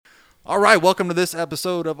All right, welcome to this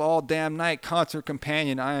episode of All Damn Night Concert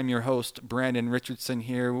Companion. I am your host, Brandon Richardson,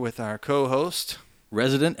 here with our co-host,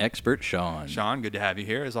 resident expert Sean. Sean, good to have you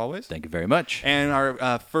here, as always. Thank you very much. And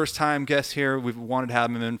our first-time guest here, we've wanted to have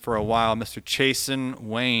him in for a while, Mr. Chasen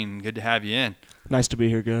Wayne. Good to have you in. Nice to be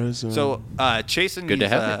here, guys. So, Chasen, good to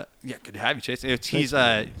have you. Yeah, good to have you,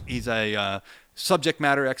 Chasen. He's a subject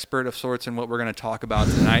matter expert of sorts in what we're going to talk about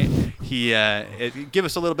tonight. Give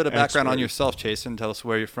us a little bit of background on yourself, Chasen. Tell us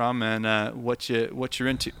where you're from and what you're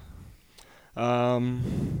into.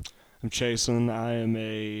 I'm Chasen. I am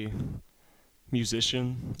a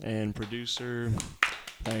musician and producer.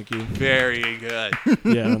 Thank you. Very good.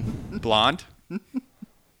 Yeah. Blonde?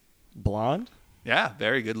 Blonde? Yeah,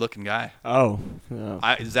 very good-looking guy. Oh.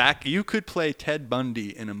 Yeah. Zach, you could play Ted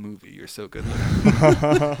Bundy in a movie. You're so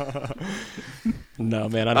good-looking. No,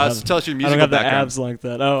 man. I don't tell us your I musical don't have the background. abs like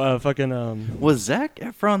that. Oh, fucking. Was Zac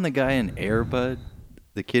Efron the guy in Air Bud?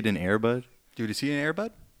 The kid in Air Bud? Dude, is he in Air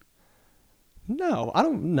Bud? No, I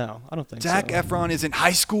don't think Zac so. Efron is in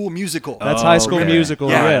High School Musical. That's High School okay. Musical.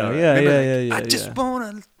 Yeah. Yeah. I just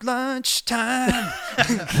want a lunchtime.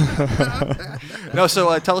 No,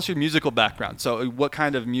 so tell us your musical background. So what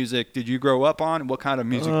kind of music did you grow up on? What kind of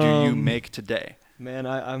music do you make today? Man,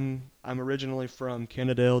 I'm originally from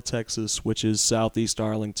Kennedale, Texas, which is southeast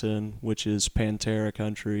Arlington, which is Pantera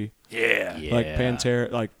country. Yeah. Like Pantera,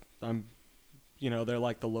 like they're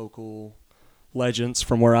like the local legends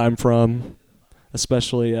from where I'm from,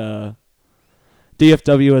 especially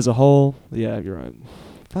DFW as a whole. Yeah, you're right.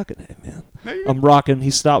 Fucking hey, man. I'm rocking.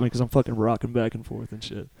 He stopped me because I'm fucking rocking back and forth and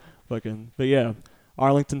shit. But yeah,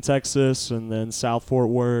 Arlington, Texas, and then South Fort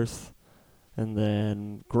Worth, and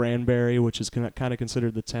then Granbury, which is kind of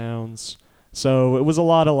considered the towns. So it was a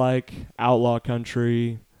lot of like outlaw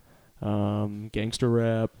country, gangster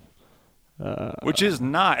rap. Which is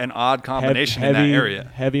not an odd combination in that area.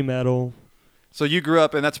 Heavy metal. So you grew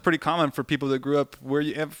up, and that's pretty common for people that grew up where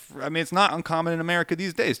you have, I mean, it's not uncommon in America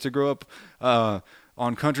these days to grow up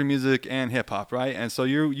on country music and hip hop, right? And so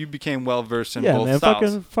you became well versed in both styles. Yeah,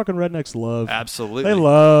 man, fucking rednecks love. Absolutely. They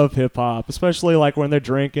love hip hop, especially like when they're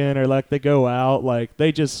drinking or like they go out, like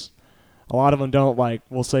they just, a lot of them don't like,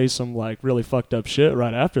 will say some like really fucked up shit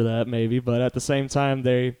right after that maybe, but at the same time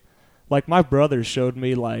they, like my brother showed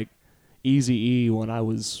me like Eazy-E when I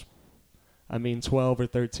was 12 or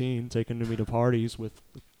 13, taking me to parties with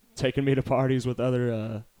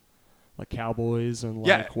other like cowboys and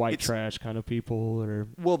like white trash kind of people.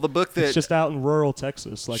 The book that it's just out in rural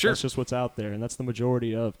Texas, like Sure. That's just what's out there, and that's the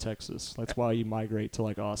majority of Texas. That's why you migrate to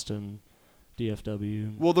like Austin,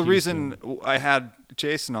 DFW. Well, the Houston. reason I had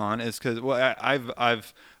Jason on is because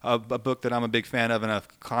I've a book that I'm a big fan of and a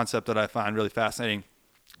concept that I find really fascinating.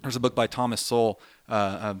 There's a book by Thomas Sowell,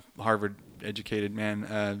 a Harvard-educated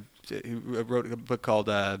man. He wrote a book called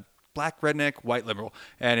Black Redneck, White Liberal,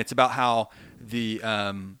 and it's about how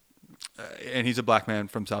and he's a black man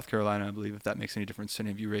from South Carolina, I believe, if that makes any difference to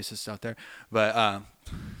any of you racists out there. But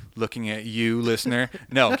looking at you, listener.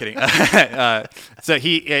 No, I'm kidding. So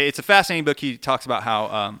it's a fascinating book. He talks about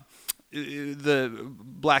how the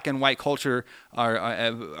black and white culture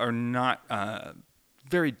are not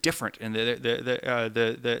very different, and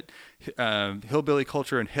the hillbilly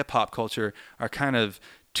culture and hip hop culture are kind of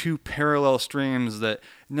two parallel streams that,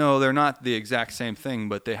 no, they're not the exact same thing,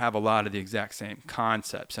 but they have a lot of the exact same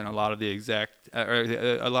concepts and a lot of the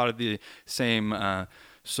same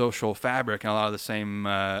social fabric and a lot of the same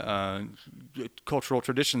cultural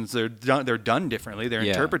traditions. They're done differently. They're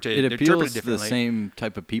interpreted. It appeals differently. to the same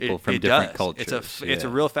type of people from different cultures. It's a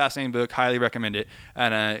real fascinating book. Highly recommend it.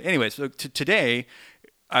 And anyway, so today,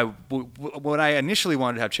 what I initially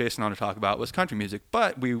wanted to have Chasen on to talk about was country music,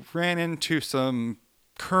 but we ran into some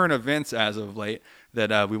current events as of late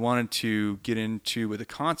that we wanted to get into with a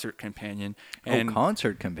concert companion. And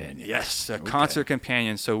concert companion. Yes, concert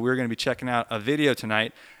companion. So we're going to be checking out a video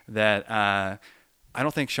tonight that I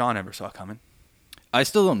don't think Sean ever saw coming. I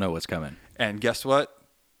still don't know what's coming. And guess what?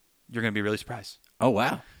 You're going to be really surprised. Oh,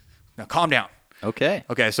 wow. Now calm down. Okay.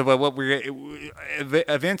 So what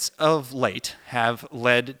events of late have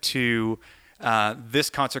led to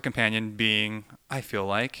this concert companion being, I feel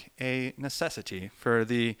like, a necessity for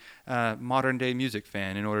the modern day music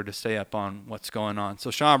fan in order to stay up on what's going on. So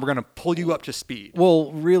Sean, we're going to pull you up to speed.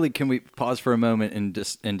 Well, really, can we pause for a moment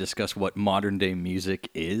and discuss what modern day music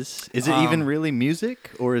is? Is it even really music,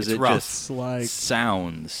 or is it rough. just like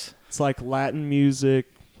sounds? It's like Latin music.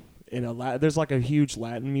 There's like a huge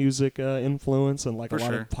Latin music influence and like For a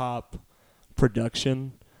lot sure. of pop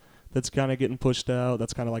production that's kind of getting pushed out.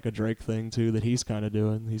 That's kind of like a Drake thing too that he's kind of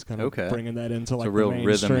doing. He's kind of bringing that into like It's a real the rhythm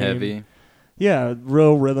mainstream. heavy. Yeah,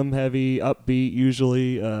 real rhythm heavy, upbeat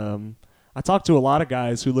usually. I talk to a lot of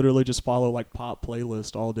guys who literally just follow like pop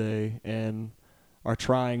playlist all day and are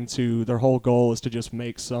trying to, their whole goal is to just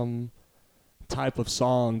make some type of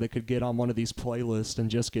song that could get on one of these playlists and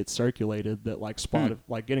just get circulated, that like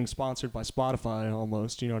like getting sponsored by Spotify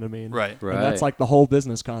almost, you know what I mean? Right. And that's like the whole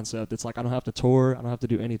business concept. It's like I don't have to tour, I don't have to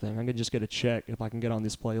do anything. I can just get a check if I can get on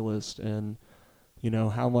this playlist, and you know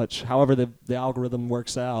however the algorithm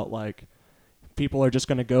works out, like people are just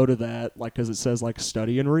going to go to that like cuz it says like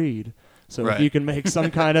study and read. So if you can make some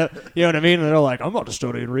kind of, you know what I mean? And they're like, I'm about to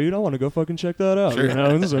study and read. I want to go fucking check that out, you know?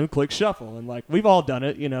 And so click shuffle. And like, we've all done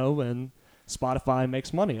it, you know, and Spotify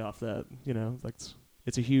makes money off that, you know? Like,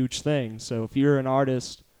 it's a huge thing. So if you're an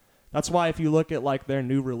artist, that's why if you look at like their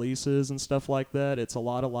new releases and stuff like that, it's a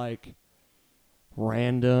lot of like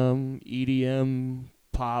random EDM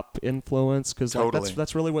pop influence, because like,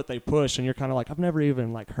 that's really what they push, and you're kind of like, I've never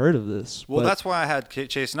even like heard of this. Well, that's why I had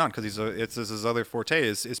Jason on, because it's his other forte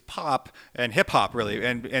is pop and hip hop, really,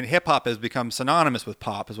 and hip hop has become synonymous with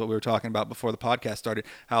pop, is what we were talking about before the podcast started.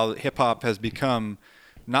 How hip hop has become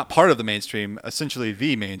not part of the mainstream, essentially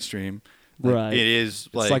the mainstream. Right. It is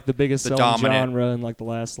like it's like the biggest selling dominant genre in like the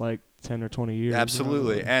last like 10 or 20 years.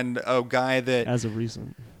 Absolutely, you know? and a guy that as of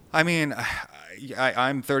recent. I mean,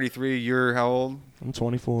 I'm 33. You're how old? I'm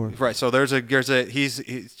 24. Right. So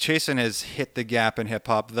Chasen has hit the gap in hip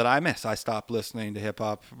hop that I missed. I stopped listening to hip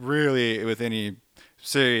hop really with any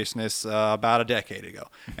seriousness about a decade ago.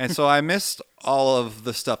 And so I missed all of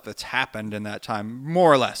the stuff that's happened in that time,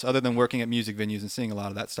 more or less, other than working at music venues and seeing a lot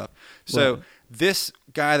of that stuff. So this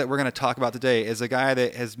guy that we're going to talk about today is a guy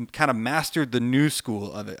that has kind of mastered the new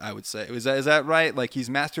school of it, I would say. Is that right? Like, he's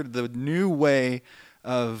mastered the new way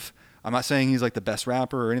of, I'm not saying he's like the best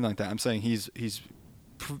rapper or anything like that. I'm saying he's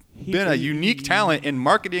been a unique talent in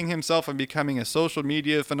marketing himself and becoming a social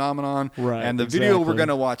media phenomenon. Right. And the video we're going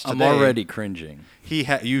to watch today, I'm already cringing. You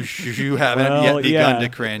haven't yet begun to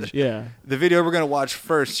cringe. Yeah. The video we're going to watch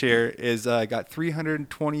first here is got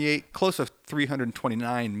 328, close to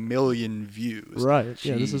 329 million views. Right. Jeez.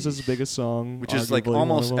 Yeah, this is his biggest song. Which is like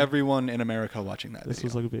almost everyone in America watching that This video.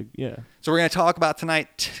 was like a big, yeah. So we're going to talk about tonight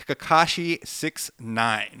Tekashi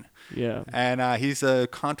 6ix9ine. Yeah. And he's a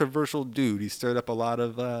controversial dude. He stirred up a lot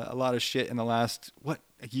of shit in the last, a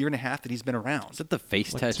year and a half that he's been around. Is that the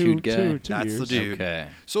face Like tattooed guy? two That's years. the dude. Okay.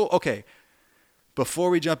 So, before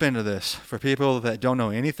we jump into this, for people that don't know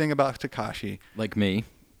anything about Tekashi, Like me.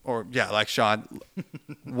 or like Sean,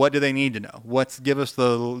 what do they need to know? Give us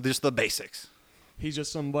just the basics. He's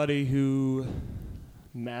just somebody who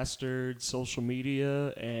mastered social media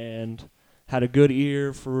and had a good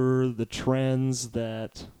ear for the trends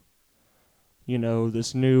that, you know,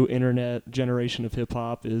 this new internet generation of hip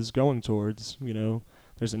hop is going towards. You know,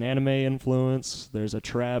 there's an anime influence, there's a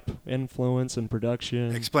trap influence in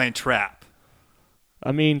production. Explain trap.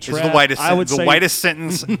 I mean, It's trap. the whitest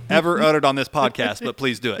sentence ever uttered on this podcast, but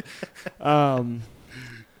please do it.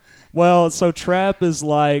 Well, so trap is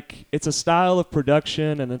like, it's a style of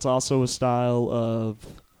production, and it's also a style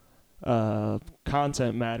of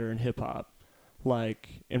content matter in hip hop. Like,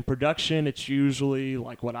 in production, it's usually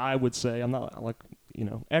like what I would say. I'm not like, you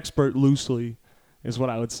know, expert loosely is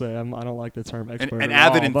what I would say. I don't like the term expert. An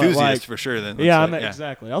at avid all, but, enthusiast like, for sure. Then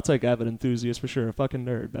exactly. I'll take avid enthusiast for sure. A fucking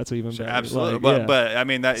nerd. That's even better. Absolutely, Like, but I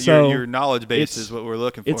mean that So, your knowledge base it's- is what we're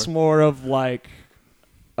looking for. It's more of like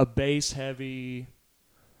a bass heavy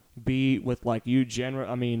beat with like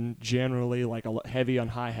generally like heavy on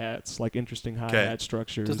hi-hats, like interesting hi-hat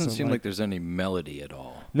structures. Doesn't and, seem like there's any melody at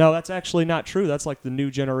all. No, that's actually not true. That's like the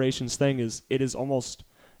new generation's thing, is it is almost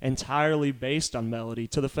entirely based on melody,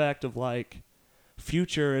 to the fact of like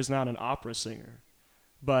Future is not an opera singer,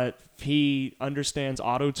 but he understands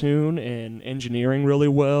auto-tune and engineering really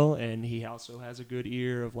well, and he also has a good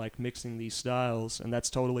ear of like mixing these styles, and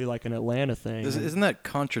that's totally like an Atlanta thing. Isn't that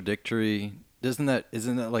contradictory? Isn't that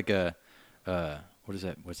like a what is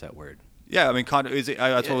that? What's that word? Yeah, I mean, that's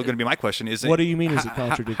totally going to be my question. Is it? What do you mean is it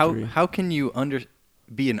contradictory? How can you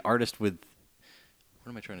be an artist with?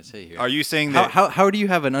 What am I trying to say here? Are you saying that? How do you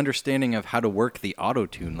have an understanding of how to work the auto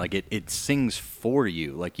tune? Like it sings for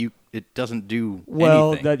you. Like it doesn't do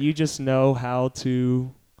anything. That you just know how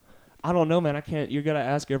to. I don't know, man. I can't. You're gonna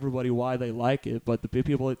ask everybody why they like it, but the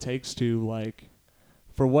people it takes to like,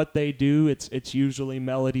 for what they do, it's usually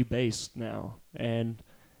melody based now, and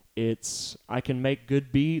I can make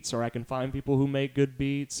good beats, or I can find people who make good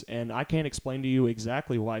beats, and I can't explain to you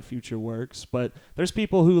exactly why Future works, but there's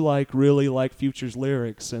people who like really like Future's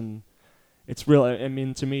lyrics, and it's really, I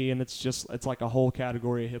mean, to me, and it's like a whole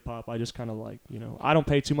category of hip hop. I just kind of like, I don't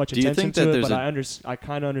pay too much Do you attention think that to it, there's but I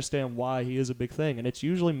kind of understand why he is a big thing, and it's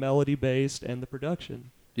usually melody based and the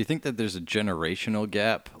production. Do you think that there's a generational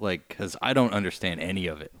gap? Like, because I don't understand any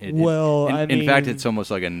of it. Well, in fact, it's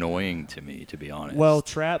almost like annoying to me, to be honest. Well,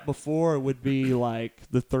 trap before would be like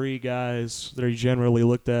the three guys that are generally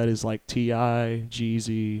looked at as like T.I.,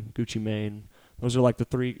 Jeezy, Gucci Mane. Those are like the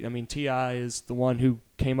three. I mean, T.I. is the one who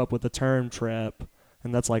came up with the term trap,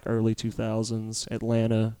 and that's like early 2000s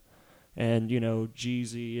Atlanta. And,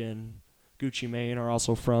 Jeezy and Gucci Mane are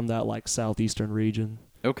also from that like southeastern region.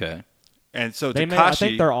 Okay. And so I Tekashi,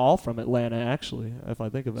 think they're all from Atlanta, actually, if I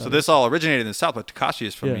think about it. so this all originated in the South, but Tekashi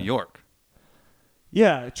is from Yeah. New York.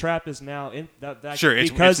 Yeah, trap is now in that Sure, it's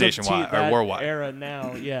because of nationwide or that worldwide. era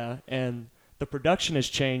now. Yeah, and the production has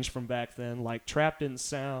changed from back then. Like trap didn't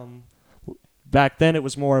sound. Back then, it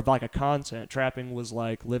was more of like a content. Trapping was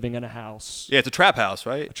like living in a house. Yeah, it's a trap house,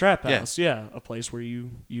 right? A trap Yeah. house, yeah. A place where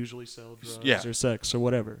you usually sell drugs Yeah. or sex or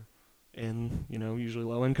whatever. In, usually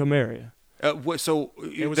low-income area. So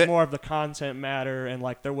It was more of the content matter, and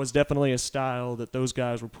like there was definitely a style that those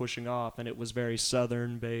guys were pushing off, and it was very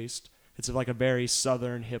Southern-based. It's like a very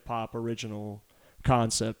Southern hip-hop original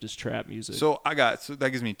concept is trap music. So that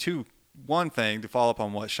gives me one thing to follow up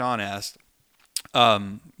on what Sean asked.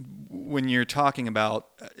 When you're talking about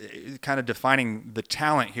kind of defining the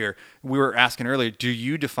talent here, we were asking earlier, do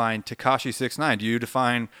you define Tekashi 6ix9ine? Do you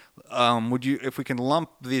define, if we can lump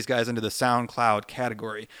these guys into the SoundCloud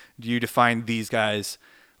category, do you define these guys,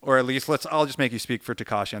 or at least I'll just make you speak for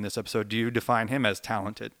Tekashi on this episode. Do you define him as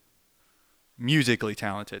talented? Musically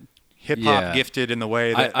talented? Hip-hop Yeah. gifted in the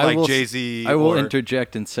way that I will Jay-Z I will or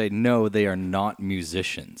interject and say, no, they are not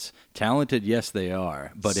musicians. Talented, yes, they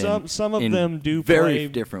are, but some of in them do very play,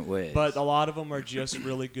 different ways. but a lot of them are just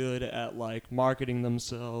really good at like marketing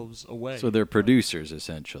themselves away. So they're producers,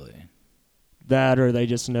 essentially. That, or they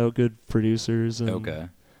just know good producers. And, Okay.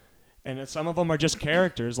 And some of them are just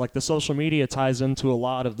characters. Like the social media ties into a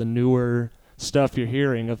lot of the newer stuff you're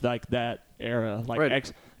hearing of like that era. Like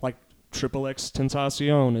Right. like Triple X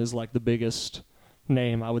Tentacion is like the biggest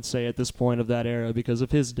name I would say at this point of that era because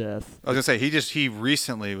of his death I was gonna say he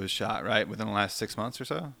recently was shot, right, within the last 6 months or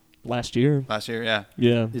so. last year. Last year, yeah.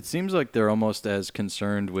 Yeah. It seems like they're almost as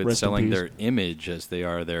concerned with Rest in selling peace. their image as they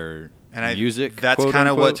are their And music. That's quote kind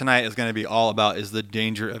of what unquote. tonight is going to be all about, is the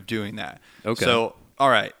danger of doing that. Okay. So, all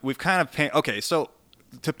right, we've kind of so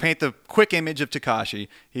to paint the quick image of Tekashi,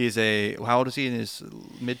 he's how old is he, in his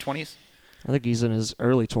mid-20s? I think he's in his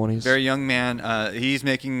early 20s. Very young man. He's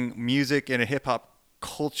making music in a hip-hop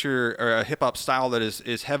culture or a hip-hop style that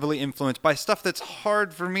is heavily influenced by stuff that's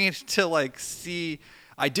hard for me to like see.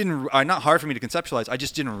 Not hard for me to conceptualize. I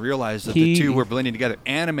just didn't realize that the two were blending together.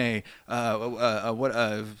 Anime,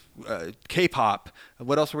 K-pop.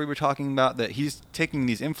 What else were we talking about? That he's taking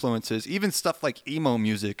these influences, even stuff like emo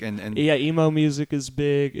music and Yeah, emo music is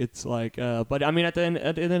big. It's like, but I mean, at the end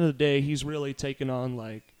of the day, he's really taken on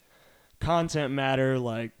like content matter.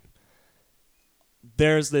 Like,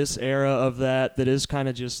 there's this era of that is kind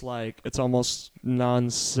of just like, it's almost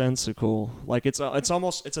nonsensical. Like it's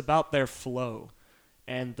about their flow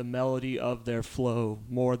and the melody of their flow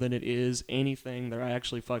more than it is anything they're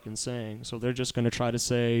actually fucking saying. So they're just going to try to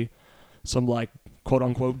say some like quote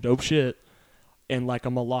unquote dope shit in like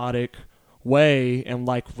a melodic way and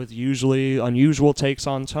like with usually unusual takes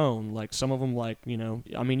on tone. Like some of them, like,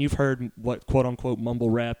 I mean, you've heard what quote unquote mumble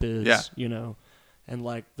rap is, Yeah. And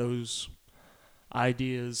like those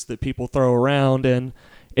ideas that people throw around, and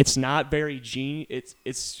it's not very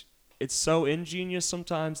it's so ingenious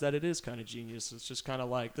sometimes that it is kind of genius. It's just kind of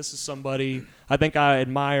like, this is somebody I think I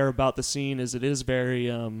admire about the scene, is it is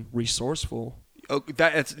very resourceful. And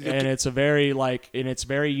it's it's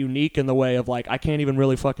very unique in the way of like, I can't even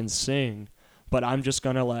really fucking sing, but I'm just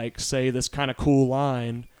gonna like say this kind of cool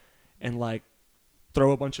line and like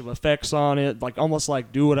throw a bunch of effects on it, like almost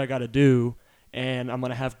like do what I gotta do, and I'm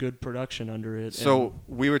gonna have good production under it. So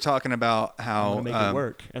we were talking about how make it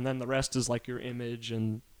work, and then the rest is like your image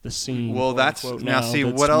and the scene. Well, that's quote, now see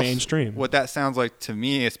that's what else. mainstream. What that sounds like to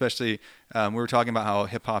me, especially we were talking about how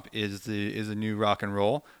hip hop is the new rock and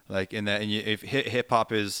roll. Like in that, and if hip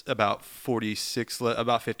hop is about 50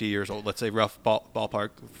 years old, let's say rough ballpark,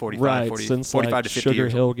 45, right, 40, since 45 like to 50 Sugar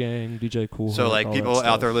years Hill old. Gang, DJ Cool. So like all people that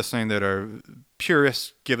out there stuff. listening that are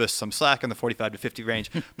purists, give us some slack in the 45 to 50 range.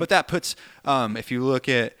 But that puts, if you look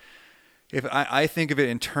at. If I think of it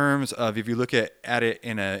in terms of, if you look at it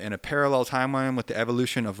in a parallel timeline with the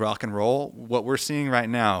evolution of rock and roll, what we're seeing right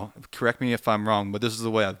now, correct me if I'm wrong, but this is the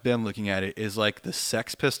way I've been looking at it, is like the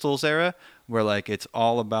Sex Pistols era, where like it's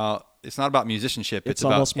all about about musicianship. It's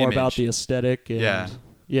about almost more image. about the aesthetic. And Yeah.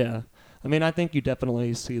 Yeah. I mean, I think you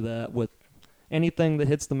definitely see that with anything that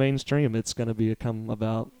hits the mainstream. It's going to become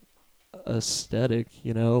about aesthetic.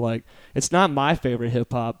 Like it's not my favorite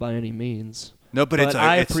hip hop by any means. No, but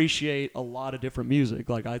I appreciate a lot of different music.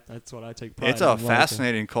 Like that's what I take pride in. It's a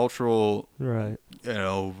fascinating cultural, right.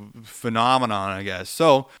 Phenomenon, I guess.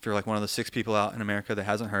 So if you're like one of the 6 people out in America that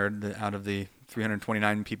hasn't heard, out of the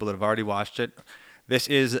 329 people that have already watched it, this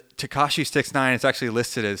is Tekashi 6ix9ine. It's actually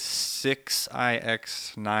listed as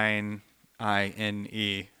 6ix9ine.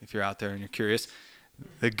 If you're out there and you're curious,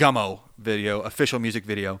 the Gummo video, official music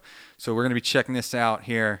video. So we're going to be checking this out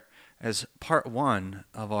here as part 1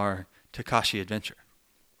 of our Tekashi adventure.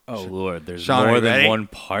 Oh, Lord. There's Sean, are more you than ready? one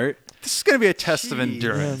part? This is going to be a test of Jeez.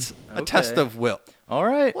 endurance, Man. a test Okay. of will, All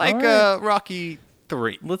right. like all right. Rocky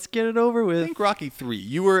 3. Let's get it over I with. think Rocky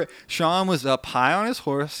 3. Sean was up high on his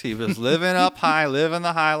horse. He was living up high, living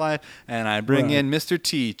the high life. And I bring Right. in Mr.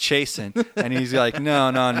 T chasing, and he's like,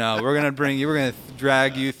 no. We're gonna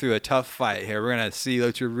drag you through a tough fight here. We're gonna see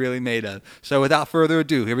what you're really made of. So without further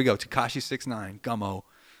ado, here we go. Tekashi 6ix9ine, Gummo.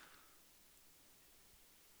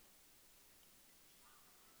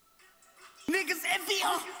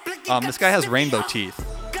 This guy has rainbow teeth.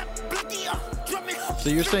 So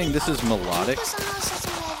you're saying this is melodic?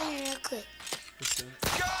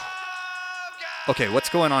 Okay, what's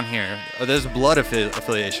going on here? Oh, there's blood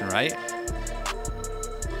affiliation, right?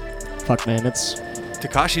 Fuck, man. It's.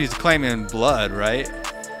 Tekashi's claiming blood, right?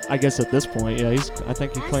 I guess at this point, yeah. I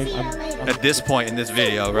think he claimed. At this point in this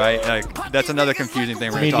video, right? Like that's another confusing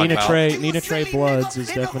thing we're I mean, gonna talk about. Nina Trey Bloods is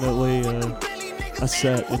definitely a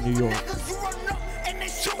set in New York.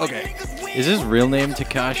 Okay. Is his real name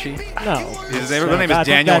Tekashi? No. His real name is I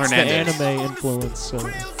think Daniel that's Hernandez. the anime influence, so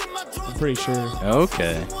I'm pretty sure.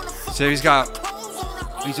 Okay. So he's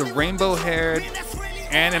a rainbow-haired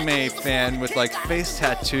anime fan with like face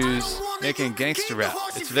tattoos making gangster rap.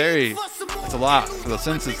 It's a lot for the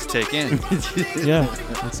senses to take in. Yeah,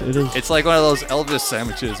 it is. It's like one of those Elvis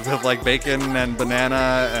sandwiches with like bacon and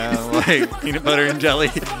banana and like peanut butter and jelly.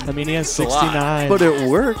 I mean, he has a lot. 69. But it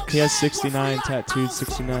works. He has 69 tattooed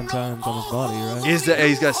 69 times on his body, right?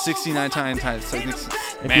 He's got 69 times. So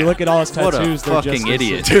If you look at all his What a tattoos, they're fucking just as-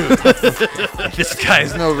 idiot. dude, this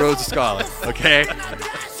guy's no Rhodes Scholar. Okay.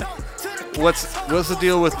 What's the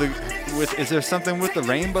deal with is there something with the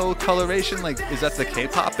rainbow coloration? Like, is that the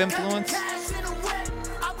K-pop influence?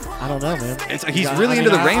 I don't know, man. He's really into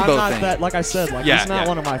the rainbow I'm not thing. That, like I said, like Yeah, he's not yeah.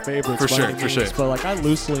 one of my favorites For by sure, any for sure. means, but like I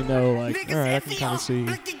loosely know, like, all right, I can kind of see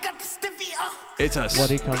It's what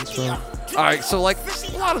he comes from. All right, so like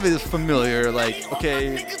a lot of it is familiar. Like,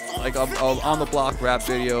 okay, like a on the block rap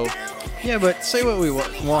video. Yeah, but say what we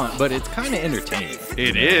want, but it's kind of entertaining.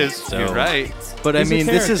 It is. So- You're right. But He's I a mean,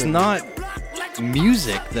 this is character. not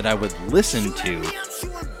music that I would listen to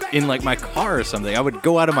in like my car or something. I would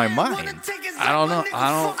go out of my mind. I don't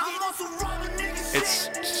know. It's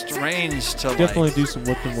strange to Definitely like. do some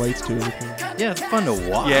lifting weights to it. Yeah, it's fun to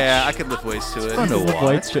watch. Yeah, I could lift weights to it. Fun to Lift watch.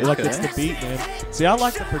 weights to, like it's Okay. the beat, man. See, I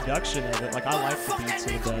like the production of it. Like I like the beats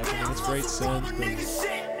in the back. I mean, it's great synth.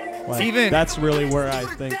 And, like, Even- that's really where I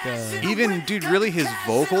think. Even dude, really, his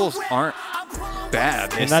vocals aren't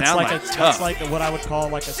bad. They And that's sound like like that's tough. like what I would call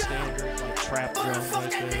like a standard like trap drum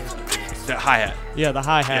right there. The hi-hat. Yeah, the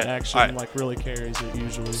hi hat Yeah, actually alright. like really carries it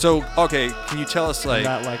usually. So okay, can you tell us like, And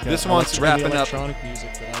that, like this one's wrapping up? electronic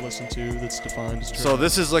music that I listen to that's defined as trap. So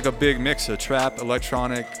this is like a big mix of trap,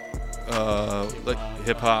 electronic, like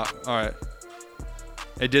hip hop. All right.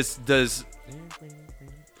 It just does.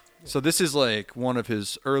 So this is like one of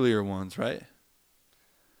his earlier ones, right?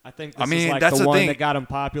 I think I this mean, is like that's the the one thing. that got him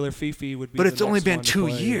popular. Fifi would be. But the it's only next been one to 2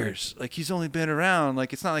 play. years. Like he's only been around.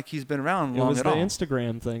 Like it's not like he's been around It long was at the all.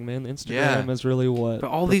 Instagram thing, man. Instagram Yeah. is really what. But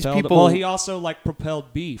all these propelled it. people- Well, he also like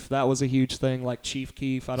propelled beef. That was a huge thing. Like Chief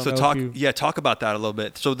Keef. I don't know. if you, talk about that a little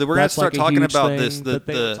bit. So we're gonna that's start like a talking huge about thing this. that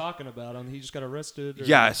they were The talking about him. He just got arrested. Or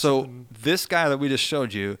yeah. So something. this guy that we just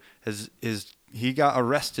showed you he got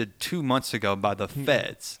arrested 2 months ago by the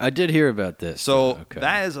feds. I did hear about this. So Okay.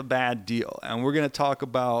 that is a bad deal, and we're gonna talk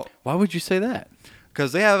about. Why would you say that?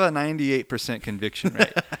 Because they have a 98% conviction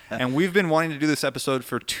rate. And we've been wanting to do this episode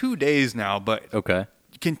for 2 days now, but Okay.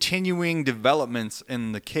 continuing developments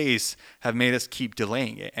in the case have made us keep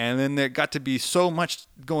delaying it. And then there got to be so much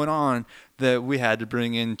going on that we had to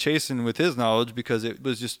bring in Chasen with his knowledge because it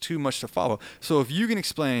was just too much to follow. So if you can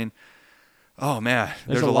explain, oh man,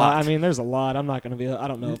 there's a lot. I mean, there's a lot. I'm not gonna be. I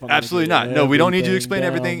don't know if I'm. Absolutely gonna not. get No, we don't need you to everything explain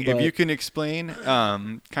everything. down, If you but can explain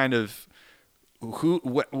kind of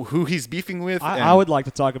who he's beefing with. I and- would like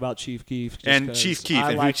to talk about Chief Keef. And Chief Keef, I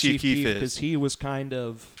and who like Chief Keef is. because he was kind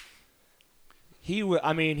of.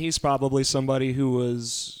 I mean, he's probably somebody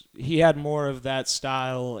he had more of that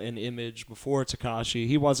style and image before Tekashi.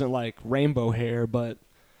 He wasn't like rainbow hair, but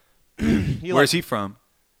Where's he from?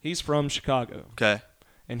 He's from Chicago. Okay.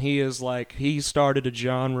 And he started a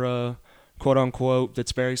genre, quote unquote,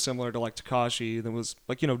 that's very similar to like Tekashi. That was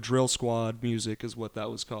like, Drill Squad music is what that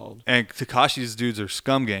was called. And Tekashi's dudes are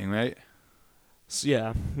Scum Gang, right? So,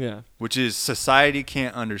 yeah. Which is Society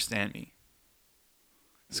Can't Understand Me.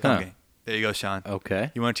 Scum Gang. There you go, Sean.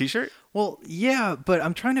 Okay. You want a T-shirt? Well, yeah, but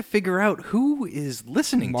I'm trying to figure out who is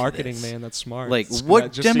listening Marketing, to this. man, that's smart. Like, It's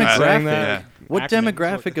what just saying demographic? that, What acronyms,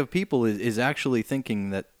 demographic of people is actually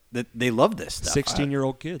thinking that they love this stuff?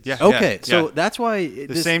 16-year-old kids. Yeah. Okay, so that's why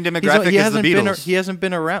the same demographic as the Beatles. He hasn't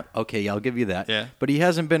been around. Okay, I'll give you that. Yeah. But he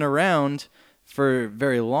hasn't been around for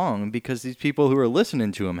very long because these people who are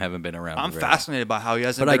listening to him haven't been around. I'm very fascinated by how he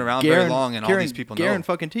hasn't But been around very long, and all these people know. Guarantee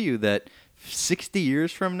fucking to you that 60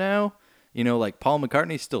 years from now, like Paul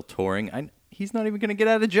McCartney's still touring. He's not even going to get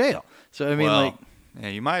out of jail. So I mean, well, yeah,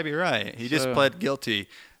 you might be right. He just pled guilty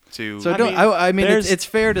to. So I mean, it's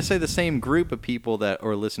fair to say the same group of people that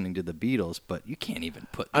are listening to the Beatles, but you can't even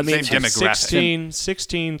put. I mean, same demographic.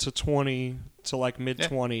 16 to 20 to like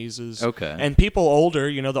mid-20s is okay. And people older,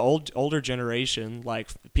 the older generation, like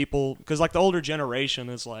people, because like the older generation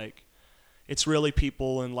is like, it's really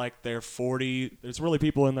people in like their 40s. There's really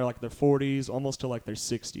people in their 40s, almost to like their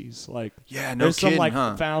 60s. Like, yeah, no there's kidding, some like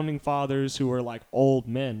huh? founding fathers who are like old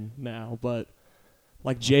men now, but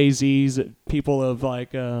like Jay-Z's, people of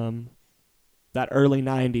like that early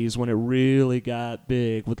 90s when it really got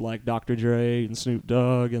big with like Dr. Dre and Snoop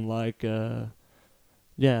Dogg and like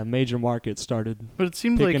major markets started. But it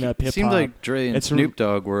seemed picking up hip-hop. like Dre and Snoop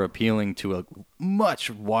Dogg were appealing to a much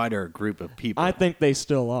wider group of people. I think they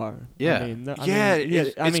still are. Yeah. I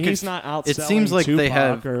mean, he's not outselling It seems like they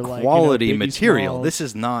have or like, quality Biggie material. Smalls. This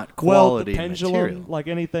is not Well, quality the pendulum, material. like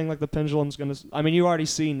anything, like the pendulum's gonna. I mean, you already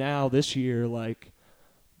see now this year, like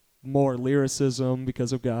more lyricism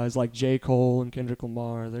because of guys like J. Cole and Kendrick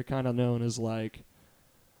Lamar. They're kind of known as like.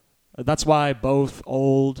 That's why both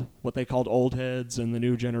what they called old heads, and the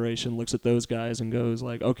new generation looks at those guys and goes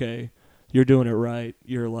like, okay, you're doing it right.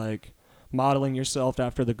 You're like modeling yourself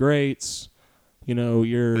after the greats.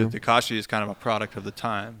 You're. Tekashi is kind of a product of the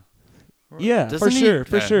time. Yeah, Doesn't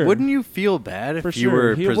for sure. Wouldn't you feel bad if For you sure.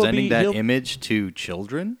 were He will presenting be- that he'll- image to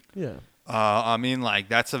children? Yeah. I mean, like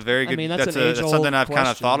that's a very good. I mean, that's an that's age-old something I've kind of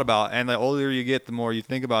question. thought about. And the older you get, the more you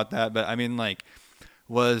think about that. But I mean, I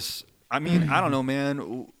don't know,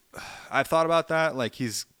 man. I've thought about that. Like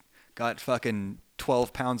he's got fucking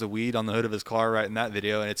 12 pounds of weed on the hood of his car right in that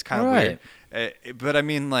video, and it's kind of Right. weird. But I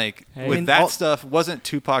mean, like Hey. with And that all- stuff, wasn't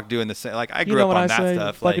Tupac doing the same? Like I You grew know up what on I that say?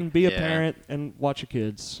 stuff. Fucking Like be a yeah. parent and watch your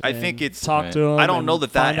kids. I and think it's- talk Right. to them. I don't and know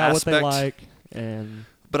that find out aspect- what they like and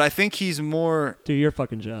but I think he's more do your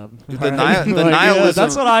fucking job. The Right? the Like, nihilism.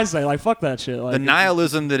 that's what I say. Like fuck that shit. Like The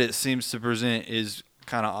nihilism that it seems to present is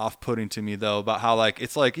kind of off-putting to me, though, about how like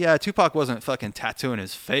it's like, yeah, Tupac wasn't fucking tattooing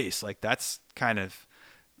his face. Like that's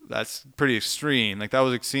pretty extreme. Like that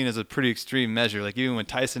was seen as a pretty extreme measure. Like even when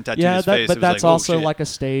Tyson tattooed his face, but it was that's like, oh, also shit. like a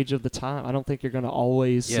stage of the time. I don't think you're gonna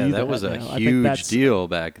always Yeah, see that was a now. I think huge that's- deal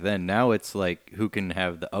back then. Now it's like who can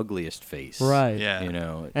have the ugliest face. Right. Yeah.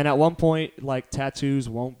 And at one point, like tattoos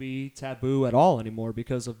won't be taboo at all anymore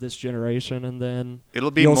because of this generation, and then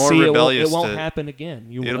It'll be you'll more see rebellious It won't to- happen again.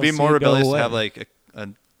 It'll will be see more it go rebellious to away. have like a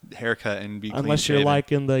haircut and be unless you're clean-shaven.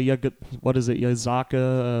 like in the what is it,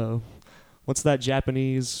 Yazaka? What's that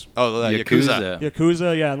Japanese oh, Yakuza.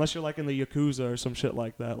 Yakuza? Yeah, unless you're like in the Yakuza or some shit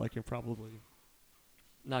like that, like you're probably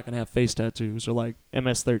not gonna have face tattoos or like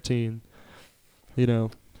MS-13. You're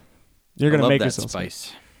I gonna love make that yourself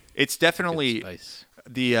spice. It's Good definitely spice.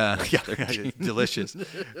 the it's delicious,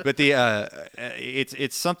 but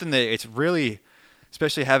it's something that it's really,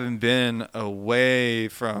 especially having been away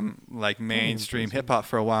from like mainstream hip hop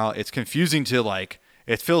for a while, it's confusing to like.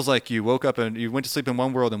 It feels like you woke up and you went to sleep in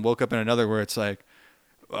one world and woke up in another, where it's like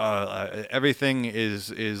everything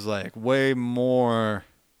is like way more.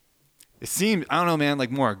 It seems, I don't know, man,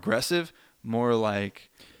 like more aggressive, more like.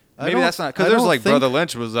 Maybe that's not because there's like Brother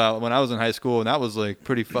Lynch was out when I was in high school, and that was like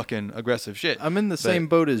pretty fucking aggressive shit. I'm in the same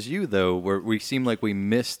boat as you, though, where we seem like we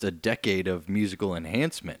missed a decade of musical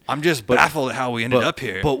enhancement. I'm just baffled at how we ended up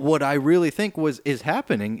here. But what I really think is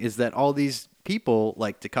happening is that all these people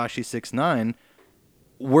like Tekashi 6ix9ine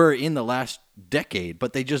were in the last decade,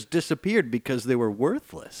 but they just disappeared because they were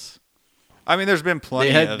worthless. I mean, there's been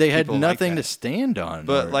plenty. They had people nothing like to stand on.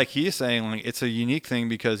 But like he's saying, like it's a unique thing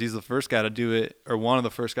because he's the first guy to do it, or one of the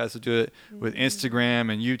first guys to do it with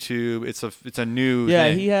Instagram and YouTube. It's a new Yeah,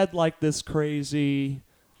 thing. he had like this crazy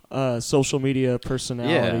social media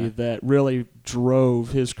personality Yeah. that really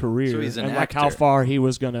drove his career, So he's an and like how actor. far he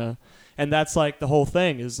was gonna. And that's like the whole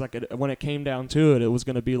thing is like when it came down to it, it was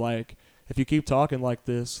gonna be like, if you keep talking like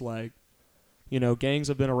this, like, you know, gangs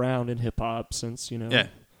have been around in hip hop since, you know. Yeah.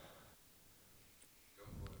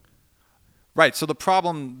 Right. So the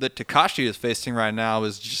problem that Tekashi is facing right now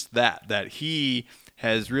is just that he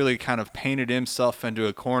has really kind of painted himself into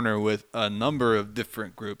a corner with a number of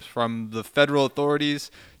different groups, from the federal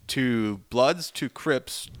authorities to Bloods to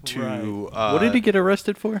Crips to Right. What did he get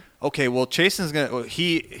arrested for? Okay, well, Chasen's gonna. Well,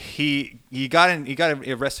 he got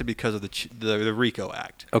arrested because of the RICO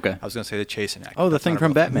Act. Okay. I was gonna say the Chasen Act. Oh, the That's thing not a from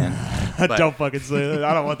real- Batman. But- Don't fucking say that.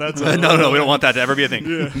 I don't want that to no, we don't want that to ever be a thing.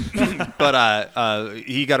 But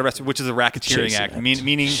he got arrested, which is a racketeering Chasen act, Act.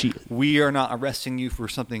 meaning Shit. we are not arresting you for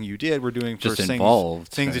something you did. We're doing for Just things, involved.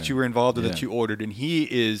 things that you were involved with, that Yeah. you ordered. And he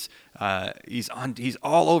is he's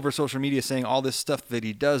all over social media saying all this stuff that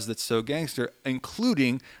he does that's so gangster,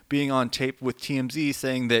 including being on tape with TMZ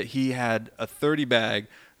saying that he had a 30 bag.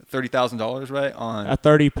 $30,000, right? On a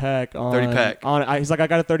 30-pack on 30-pack. He's like, I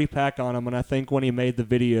got a 30-pack on him, and I think when he made the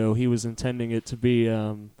video, he was intending it to be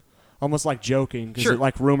almost like joking, because Sure.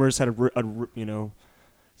 like rumors had you know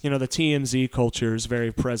the TMZ culture is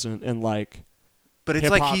very present in like but it's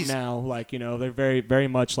hip like hop he's now. Like, you know, they're very very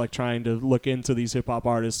much like trying to look into these hip hop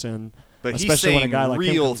artists, and but he's especially when a saying guy like him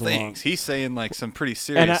real comes along. things. He's saying like some pretty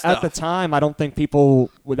serious And at stuff. the time, I don't think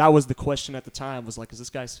people. Well, that was the question at the time. Was like, is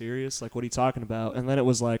this guy serious? Like, what are you talking about? And then it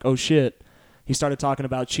was like, oh shit. He started talking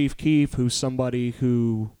about Chief Keef, who's somebody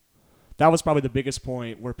who. That was probably the biggest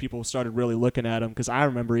point where people started really looking at him, because I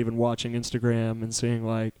remember even watching Instagram and seeing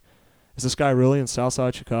like, is this guy really in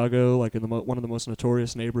Southside Chicago, like in the one of the most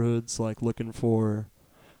notorious neighborhoods, like looking for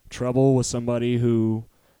trouble with somebody who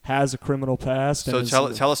has a criminal past? So and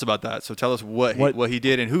tell us about that. So tell us what he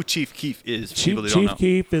did and who Chief Keef is. For people that don't Chief know.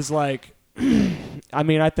 Keef is like, I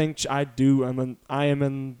mean, I think I am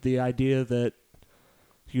in the idea that,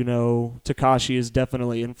 you know, Tekashi is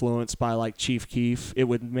definitely influenced by like Chief Keef. It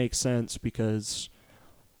would make sense because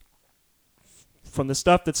from the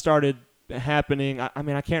stuff that started happening, I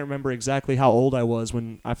mean, I can't remember exactly how old I was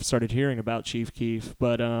when I started hearing about Chief Keef,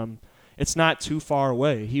 but it's not too far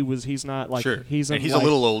away. He's not like Sure. he's and in, he's like, a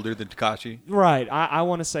little older than Tekashi. right. I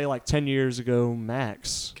want to say like 10 years ago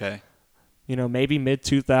max. Okay. You know, maybe mid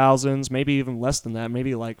 2000s, maybe even less than that,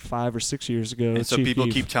 maybe like 5 or 6 years ago. And so Chief people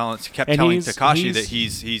Keef. kept telling And Tekashi that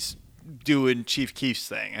he's doing Chief Keef's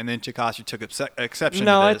thing, and then Tekashi took exception.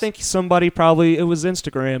 No, to I this. think it was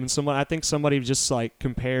Instagram, and I think somebody just like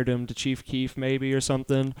compared him to Chief Keef maybe or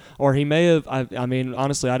something, or he may have. I mean,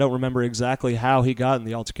 honestly, I don't remember exactly how he got in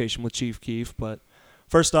the altercation with Chief Keef, but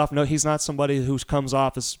first off, no, he's not somebody who comes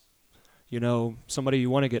off as, you know, somebody you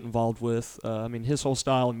want to get involved with. I mean, his whole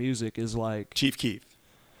style of music is like, Chief Keef.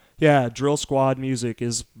 yeah, drill squad music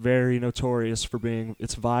is very notorious for being,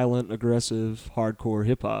 it's violent, aggressive, hardcore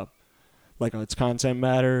hip hop. Like, its content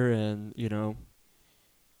matter, and, you know,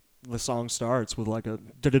 the song starts with like a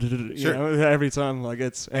you Sure. know, every time, like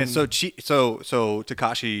it's And so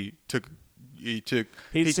Tekashi took he took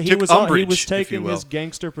was umbrage, if you taking will. his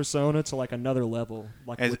gangster persona to like another level,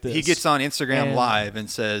 like And with this. he gets on Instagram And- Live and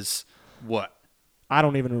says, "What? I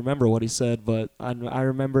don't even remember what he said, but I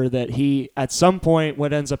remember that he, at some point,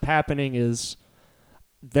 what ends up happening is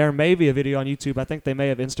there may be a video on YouTube. I think they may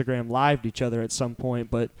have Instagram lived each other at some point,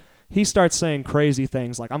 but he starts saying crazy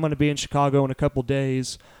things like, I'm going to be in Chicago in a couple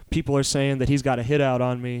days. People are saying that he's got a hit out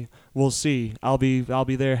on me. We'll see. I'll be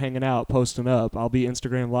there hanging out, posting up. I'll be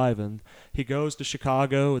Instagram live. And he goes to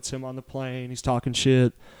Chicago. It's him on the plane. He's talking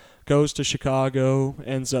shit. Goes to Chicago,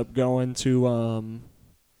 ends up going to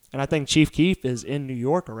and I think Chief Keef is in New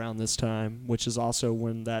York around this time, which is also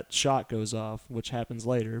when that shot goes off, which happens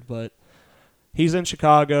later. But he's in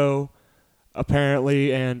Chicago,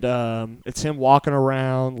 apparently, and it's him walking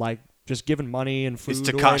around, like, just giving money and food It's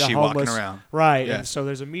away to Tekashi walking homeless. around. Right, Yeah. and so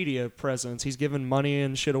there's a media presence. He's giving money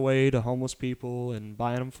and shit away to homeless people and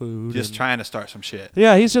buying them food. Just and, trying to start some shit."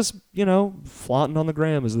 yeah, he's just, you know, flaunting on the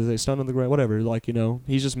gram, as they say, stunting on the gram, whatever. Like, you know,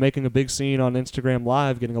 he's just making a big scene on Instagram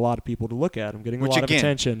Live, getting a lot of people to look at him, getting Which, a lot again, of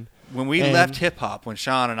attention. When we And- left hip hop, when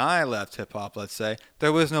Sean and I left hip hop, let's say,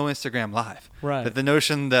 there was no Instagram Live. Right. But the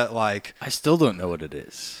notion that like I still don't know what it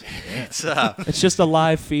is. it's It's just a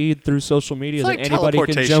live feed through social media It's that like anybody can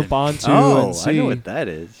teleportation. jump onto Oh, and see. I know what that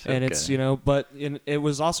is. And Okay. it's, you know, but it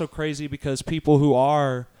was also crazy because people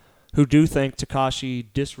who do think Tekashi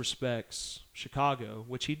disrespects Chicago,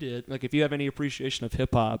 which he did. Like, if you have any appreciation of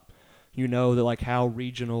hip hop, you know that like how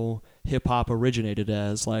regional hip hop originated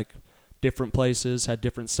as, like, different places had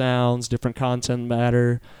different sounds, different content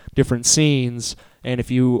matter, different scenes, And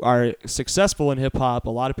if you are successful in hip hop, a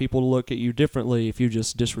lot of people look at you differently if you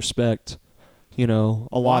just disrespect, a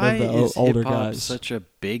lot of the older guys. Such a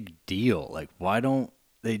big deal? Like, why don't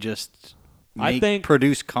they just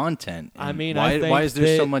produce content? I mean, why is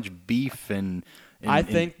there so much beef and? I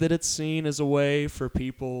think that it's seen as a way for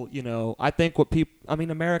people, I think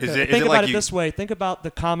America, think about it this way. Think about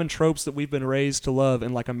the common tropes that we've been raised to love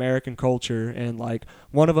in, like, American culture. And, like,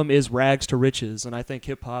 one of them is rags to riches. And I think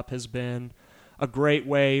hip-hop has been a great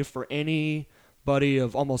way for anybody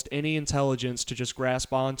of almost any intelligence to just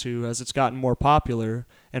grasp onto as it's gotten more popular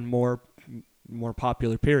and more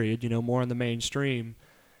popular, period, more in the mainstream.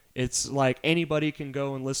 It's like anybody can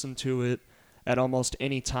go and listen to it at almost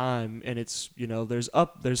any time, and it's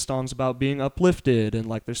there's songs about being uplifted, and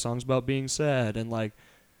like there's songs about being sad, and like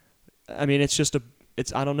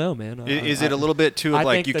it's I don't know, man. Is it a little bit too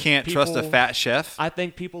like you can't trust a fat chef? I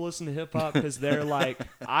think people listen to hip hop because they're like,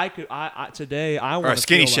 today I want or a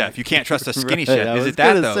skinny chef. Like, you can't trust a skinny chef. Is it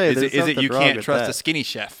that though? Is it you can't trust a skinny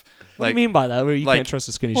chef? What do you mean by that? You can't trust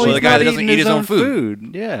a skinny chef? Well, the guy that doesn't eat his own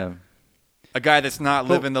food. Yeah. A guy that's not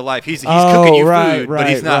living the life. He's cooking you food, but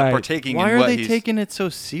he's not partaking in what he's... Why are they taking it so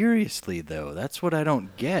seriously, though? That's what I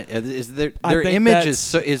don't get. Is their image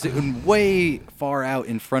is way far out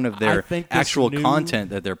in front of their actual content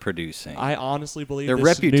that they're producing. I honestly believe their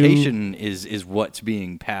reputation is what's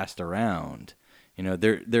being passed around.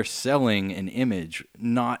 They're selling an image,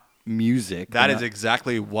 not music. That is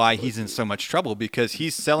exactly why he's in so much trouble, because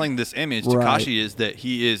he's selling this image. Tekashi is that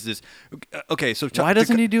he is this. Okay, so why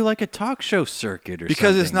doesn't he do like a talk show circuit or because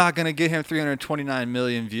something? It's not going to get him 329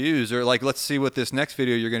 million views, or like, let's see what this next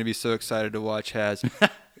video you're going to be so excited to watch has.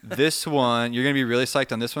 This one, you're going to be really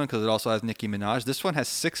psyched on this one because it also has Nicki Minaj. This one has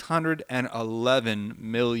 611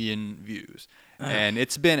 million views, and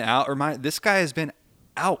it's been out. This guy has been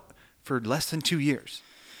out for less than 2 years.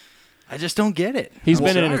 I just don't get it. He's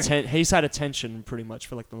had attention pretty much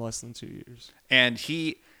for like the less than 2 years. And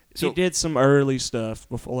he did some early stuff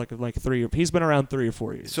before, like 3 years. He's been around 3 or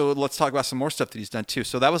 4 years. So let's talk about some more stuff that he's done too.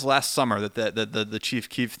 So that was last summer that the Chief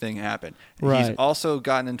Keef thing happened. Right. He's also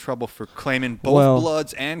gotten in trouble for claiming both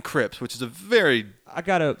Bloods and Crips, which is a very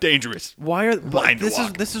dangerous. Why are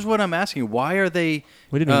this is what I'm asking? Why are they?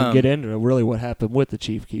 We didn't even get into really what happened with the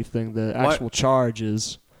Chief Keef thing. The actual charge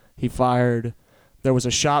is he fired. There was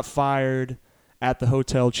a shot fired at the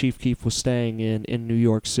hotel Chief Keef was staying in New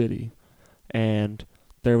York City. And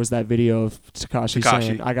there was that video of Tekashi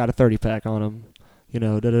saying, I got a 30-pack on him.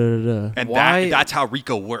 And that's how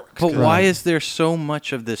RICO works. But why is there so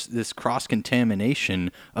much of this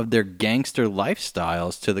cross-contamination of their gangster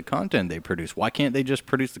lifestyles to the content they produce? Why can't they just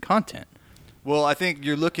produce the content? Well, I think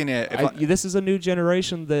you're looking at... this is a new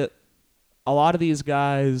generation that a lot of these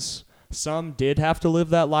guys... Some did have to live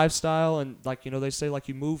that lifestyle, and they say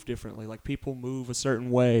you move differently. Like people move a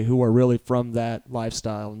certain way who are really from that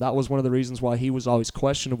lifestyle, and that was one of the reasons why he was always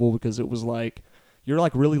questionable, because it was like you're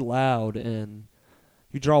really loud and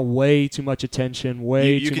you draw way too much attention.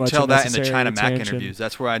 You can tell that in the China Mac interviews.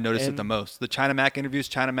 That's where I noticed it the most. The China Mac interviews.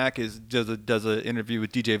 China Mac does an interview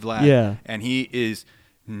with DJ Vlad, and he is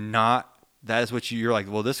not. That is what you're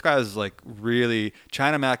like. Well, this guy is really.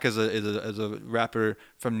 China Mac is a rapper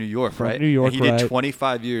from New York, right? New York, and he did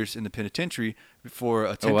 25 years in the penitentiary for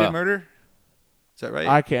attempted murder. Is that right?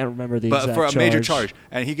 I can't remember the exact for a charge. Major charge,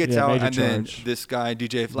 and he gets out, and then charge. this guy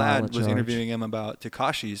DJ Vlad was interviewing him about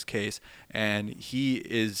Tekashi's case, and he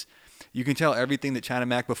is. You can tell everything that China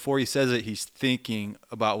Mac, before he says it, he's thinking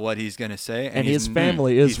about what he's going to say. And his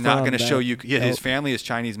family is. He's not going to show you. Yeah, his family is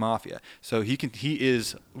Chinese mafia, so he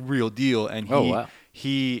is real deal, and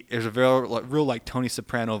he there's a real Tony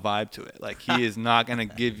Soprano vibe to it. Like he is not going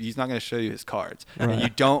to he's not going to show you his cards. Right. And you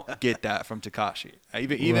don't get that from Tekashi,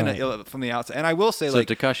 even from the outside. And I will say, so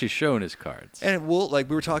Tekashi's showing his cards. And we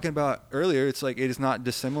were talking about earlier, it's it is not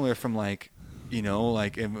dissimilar from in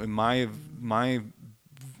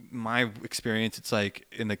my experience, it's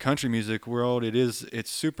in the country music world,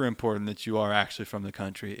 it's super important that you are actually from the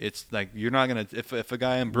country. It's you're not gonna if a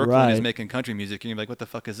guy in Brooklyn is making country music, you're gonna be like, what the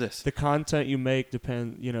fuck is this? The content you make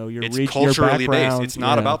depends, it's culturally based. It's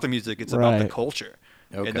not about the music. It's about the culture.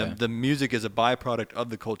 Okay. And the music is a byproduct of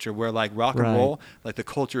the culture. Where rock and roll, the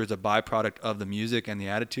culture is a byproduct of the music and the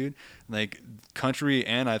attitude. Country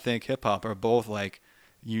and I think hip hop are both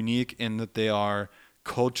unique in that they are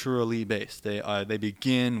culturally based. They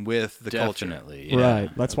begin with the culture. Definitely, right.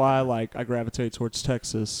 That's why I gravitate towards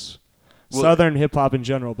Texas, Southern hip hop in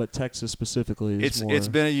general, but Texas specifically. It's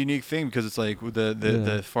been a unique thing because it's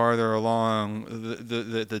the farther along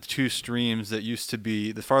the two streams that used to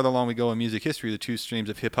be the farther along we go in music history, the two streams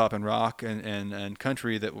of hip hop and rock and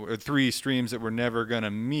country that were three streams that were never gonna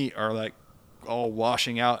meet are all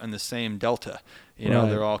washing out in the same delta. You know, Right.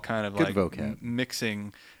 they're all kind of Good like vocab.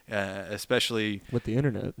 mixing, especially with the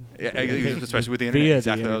internet. especially with the internet. Via the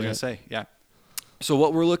Exactly what I was going internet. to say. Yeah. So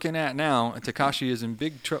what we're looking at now, Tekashi is in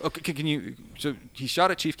big trouble. Okay, can you? So he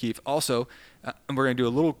shot at Chief Keef. Also, and we're going to do a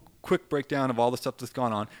little quick breakdown of all the stuff that's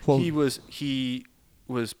gone on. Well- he was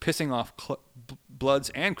pissing off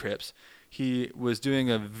Bloods and Crips. He was doing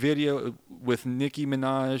a video with Nicki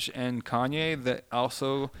Minaj and Kanye that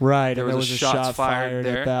also Right, there and there was was a shots shot fired fired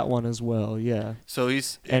there. at that one as well. Yeah, So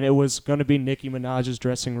he's and it was going to be Nicki Minaj's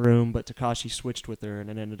dressing room, but Tekashi switched with her, and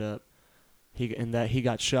it ended up he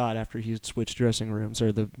got shot after he had switched dressing rooms,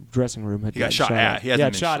 or the dressing room had He got gotten shot at. He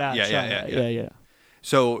hasn't been shot sh- at. yeah, shot yeah, at. yeah. yeah.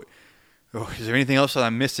 so. Is there anything else that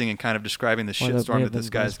I'm missing in kind of describing the Well, that may shitstorm have that this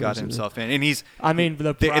been guy's got vice versa. himself in? And he's I mean,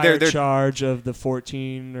 the They- prior they're- charge of the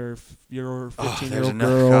 14-year-old there's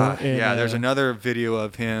another girl. God, in, yeah, there's another video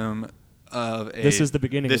of him of a This is the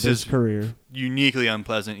beginning this of his is career. uniquely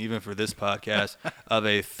unpleasant even for this podcast of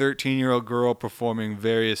a 13-year-old girl performing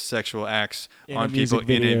various sexual acts In on a music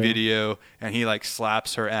people in a video. video, and he like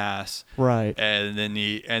slaps her ass, Right. and then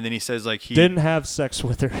he says like he Didn't have sex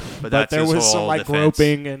with her, but that's there his was some whole like defense.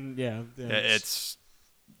 groping and it's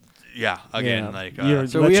again Yeah. like You're-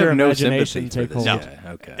 So Let we your have no imagination sympathy for take this hold.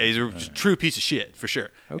 guy. Okay. he's a true piece of shit for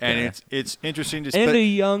sure. Okay. And it's interesting to and but- a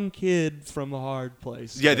young kid from a hard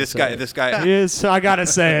place. yeah, I'd this say. guy Yes, I gotta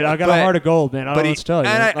say it. I got But- a heart of gold, man. I don't know what to tell you.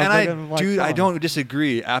 And I'm I thinking, like, dude, I come on. don't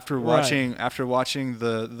disagree after Right. watching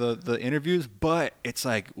the interviews, but it's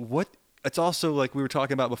like what it's also like we were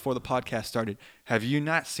talking about before the podcast started. Have you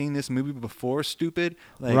not seen this movie before, stupid?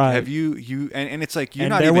 Like Right. have you and it's like you're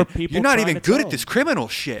And not there even were people you're not trying even to good tell at this him. criminal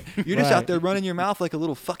shit. You're just out Right. there running your mouth like a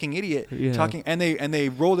little fucking idiot Yeah. talking and they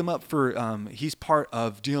rolled him up for he's part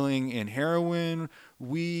of dealing in heroin,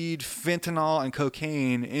 weed, fentanyl and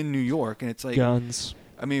cocaine in New York, and it's like guns.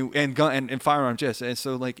 I mean, and gun and firearms, yes. And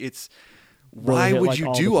so, like, it's Really why hit, would like, you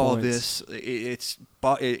all do the all points. this?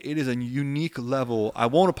 It is a unique level. I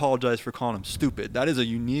won't apologize for calling him stupid. That is a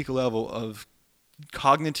unique level of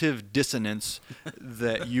cognitive dissonance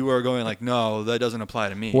that you are going like, no, that doesn't apply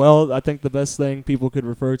to me. Well, I think the best thing people could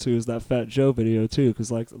refer to is that Fat Joe video too,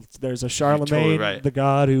 because like there's a Charlemagne, totally right. the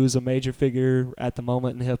God, who's a major figure at the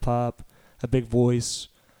moment in hip hop, a big voice.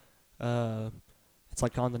 It's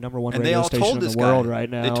like on the number one And they radio all station told in the this world guy. right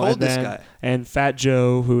now. They told and this then- guy. And Fat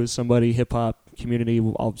Joe, who is somebody hip hop community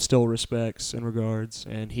still respects and regards,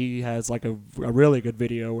 and he has like a really good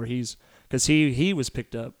video where because he was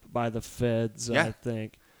picked up by the feds, Yeah. I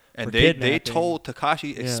think. And for they kidnapping. told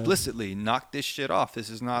Tekashi Yeah. explicitly, knock this shit off. This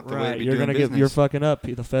is not the way to Right, be you're doing gonna business. you're fucking up.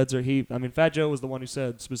 The feds are I mean, Fat Joe was the one who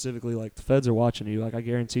said specifically, like, the feds are watching you. Like, I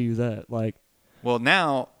guarantee you that. Like, Well,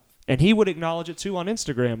 now and he would acknowledge it too on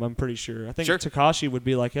Instagram. I'm pretty sure. I think Sure. Tekashi would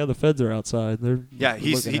be like, "Yeah, the feds are outside." They're yeah,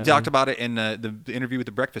 he looking at talked me." about it in the interview with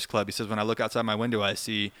the Breakfast Club. He says, when I look outside my window, I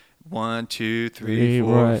see 1, 2, 3,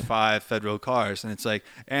 4, Right. 5 federal cars, and it's like,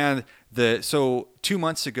 and so 2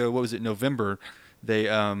 months ago, what was it, November? They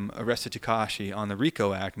arrested Tekashi on the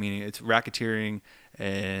RICO Act, meaning it's racketeering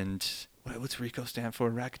and what's RICO stand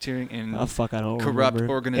for? Racketeering and Oh fuck, I don't corrupt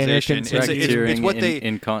remember. organization. It's Racketeering, what they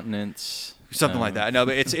incontinence. something like that. No,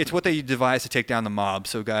 but it's what they devised to take down the mob.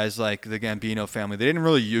 So guys like the Gambino family, they didn't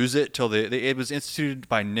really use it till it was instituted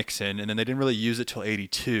by Nixon, and then they didn't really use it till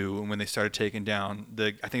 '82 when they started taking down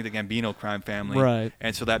the Gambino crime family. Right.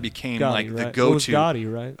 And so that became Gotti, like the right? go-to. It was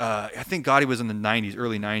Gotti, right? I think Gotti was in the '90s,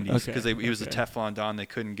 early '90s, Okay, because he was a okay. Teflon Don. They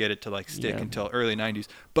couldn't get it to like stick Yeah. until early '90s.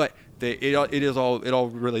 But it all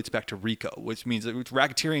relates back to RICO, which means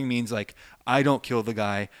racketeering means like I don't kill the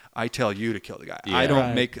guy, I tell you to kill the guy. Yeah. I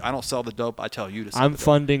don't Right. I don't sell the dope, I tell you to sell I'm the dope.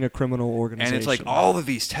 funding a criminal organization. And it's like all of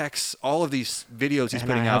these texts, all of these videos he's And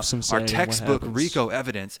putting I have out some say are in what textbook happens. RICO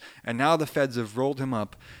evidence. And now the feds have rolled him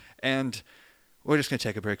up. And we're just going to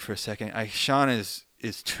take a break for a second. Sean is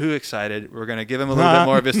too excited. We're going to give him a little bit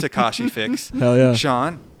more of his Tekashi fix. Hell yeah.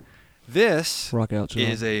 Sean, this Rock out, Sean.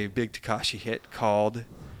 is a big Tekashi hit called,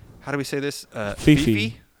 how do we say this?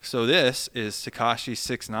 Fifi. So this is Tekashi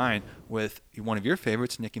 6ix9ine with one of your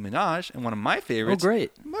favorites, Nicki Minaj, and one of my favorites,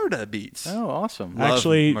 great. Murda Beats. Oh, awesome. Love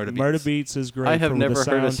Actually, Murda Murda Beats. Beats is great. I have for never the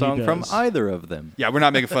heard a sound he song from does. either of them. Yeah, we're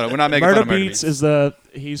not making fun of Murda Beats Beats. is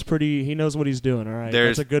he knows what he's doing, all right?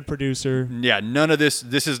 There's- That's a good producer. Yeah, none of this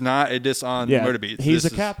is not a diss on Yeah, Murda Beats. he's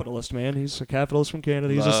This a is capitalist, man. He's a capitalist from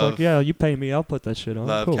Canada. He's just Love- like, yeah, you pay me, I'll put that shit on.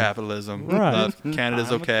 Love cool. capitalism. Right. Love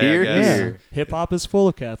Canada's okay, Here, I guess. Yeah, here. hip hop is full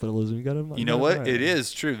of capitalism. You got to. You know what? It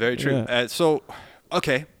is true, very true. Yeah. So,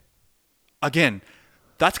 okay, again,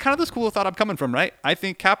 that's kind of the school of thought I'm coming from, right? I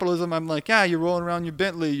think capitalism, I'm like, yeah, you're rolling around your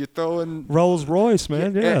Bentley, you're throwing Rolls Royce,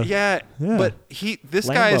 man. Yeah. yeah. But this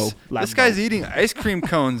Lambo. guy's eating ice cream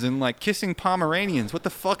cones and like kissing Pomeranians. What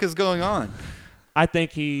the fuck is going on? I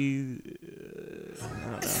think he.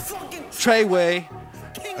 Treyway,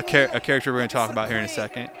 a character we're going to talk about here in a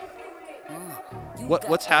second.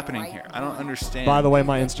 What's happening here? I don't understand. By the way,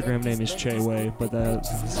 my Instagram name is Cheyway, but that.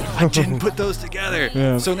 I didn't put those together.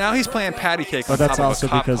 Yeah. So now he's playing patty cake on But that's top also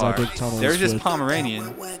of a cop because I car. did tunnels There's his with-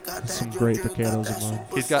 Pomeranian. Some great potatoes of mine.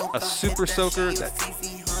 He's got a super soaker.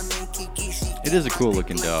 It is a cool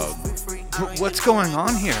looking dog. What's going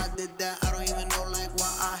on here?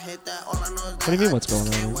 What do you mean? What's going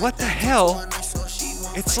on? Here? What the hell?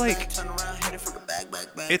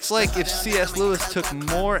 It's like if C.S. Lewis took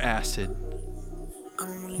more acid.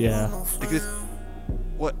 Yeah. Like this,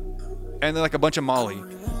 what? And then like a bunch of Molly.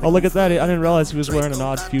 Oh, look at that! I didn't realize he was wearing an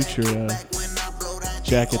Odd Future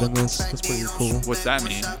jacket in this. That's pretty cool. What's that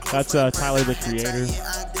mean? That's Tyler, the Creator,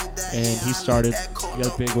 and he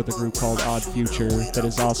got big with a group called Odd Future that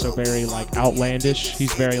is also very like outlandish.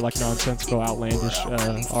 He's very like nonsensical, outlandish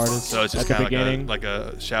artist So it's just at the kind of beginning. like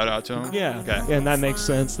a shout out to him. Yeah, Okay. and that makes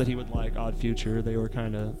sense that he would like Odd Future. They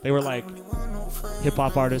were like hip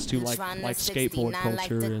hop artists who like skateboard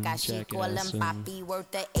culture and Jackass.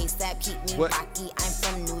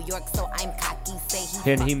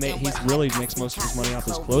 And he really makes most of his money off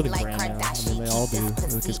his clothing brand now. I mean, they all do.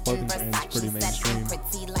 Like, his clothing brand is pretty mainstream.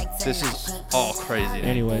 This is all crazy.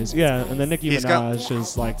 Anyways, yeah, and then Nicki He's got- Minaj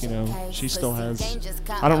is like, she still has.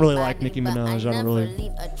 I don't really like Nicki Minaj.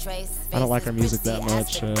 I don't like her music that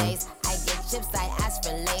much.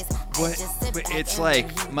 But it's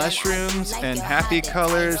like mushrooms and happy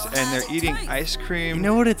colors, and they're eating ice cream. You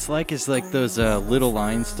know what it's like? It's like those Little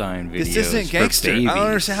Einstein videos. This isn't for gangster. I babies. don't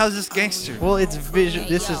understand. How's this gangster? Well, it's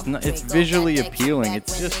This is not. It's visually appealing.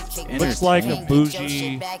 It's just Looks like a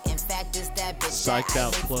entertaining. bougie, psyched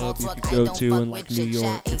out club you could go to in like New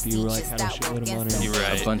York if you like had a shitload of money. You're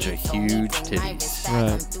right. A bunch of huge titties.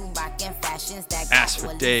 Right. Ass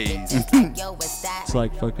for days. It's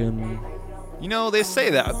like fucking. You know, they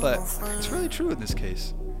say that, but it's really true in this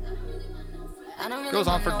case. Goes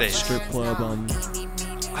on for days. Strip club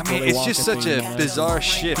I mean, Willy it's just Wonka such a theme, bizarre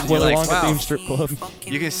shift. You're Willy like, Wonka wow. themed strip club.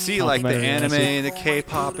 You can see like the Documentary, anime I see. and the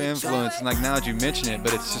K-pop influence, and like now that you mention it,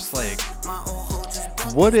 but it's just like,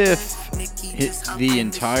 What if the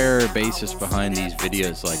entire basis behind these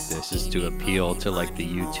videos like this is to appeal to like the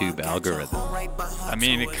YouTube algorithm? I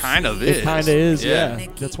mean, it kind of is. It kind of is, yeah.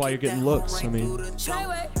 That's why you're getting looks. I mean,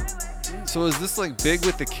 So is this like big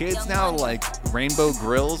with the kids now, like rainbow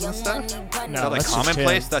grills and stuff? Is no, that like that's just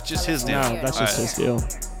commonplace? him. That's just his deal. No, that's just Alright. his deal.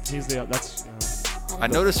 He's the that's. I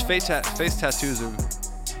noticed face tattoos are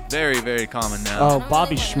very, very common now. Oh,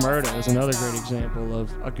 Bobby Shmurda is another great example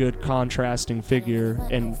of a good contrasting figure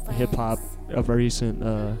in hip hop of recent.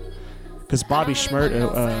 Because Bobby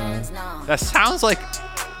Shmurda, That sounds like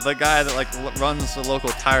the guy that like runs the local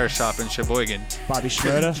tire shop in Sheboygan. Bobby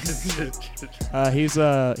Shmurda, he's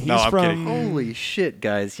No, I'm from. kidding. Holy shit,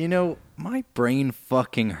 guys! You know my brain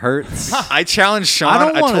fucking hurts. I challenged Sean. I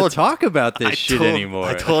don't want to told- talk about this I shit told- anymore.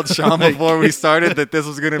 I told Sean before we started that this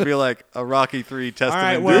was going to be like a Rocky 3 test All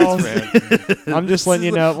right, of well, endurance, man. I'm just letting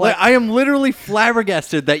you know. Like, I am literally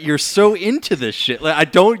flabbergasted that you're so into this shit. Like, I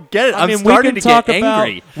don't get it. I mean, I'm starting we to can talk get about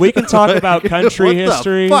angry. we can talk about country what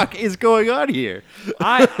history. the fuck is going on here?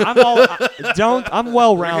 I'm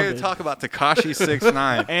well We're going rounded, to talk about Tekashi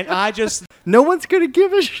 6ix9ine. and I just No one's gonna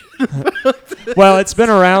give a shit. well, it's been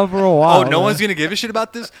around for a while. Oh, no man. one's going to give a shit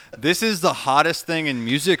about this? This is the hottest thing in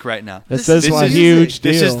music right now. This This is is a music. huge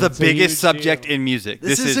deal. This is the It's a biggest huge subject deal. in music.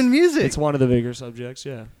 This isn't music. It's one of the bigger subjects.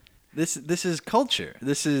 Yeah. This is culture.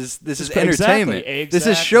 This is Exactly, entertainment. This is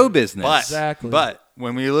exactly. show business. But, Exactly. but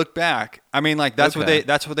when we look back, I mean, like that's Okay.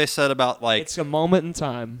 what they said about like. It's a moment in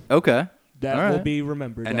time Okay. that All will right. be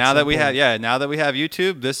remembered. And at now some that we point. have, now that we have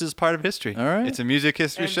YouTube, this is part of history. All right. It's a music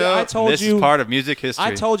history And show. I told this you- is part of music history.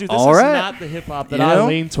 I told you this All is right. not the hip hop that You I know,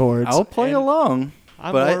 lean towards. I'll play and along.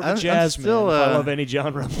 I'm but more of I'm a jazz still, man. I love any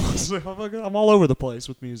genre. I'm all over the place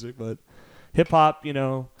with music, but hip hop,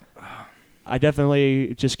 I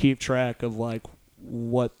definitely just keep track of like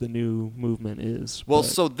what the new movement is. Well, But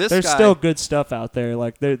so this there's guy- still good stuff out there.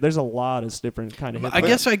 Like there's a lot of different kind of hip hop.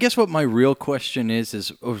 I guess what my real question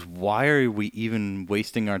is why are we even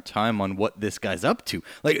wasting our time on what this guy's up to?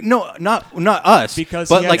 Like, no, not us, Because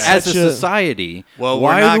but he like has as a such a- society. Well, we're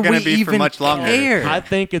why not do gonna we be for even much longer. care? I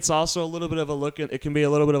think it's also a little bit of a look. It can be a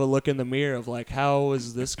little bit of a look in the mirror of like, how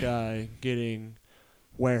is this guy getting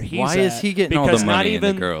where he's Why at? is he getting all Because the not money even,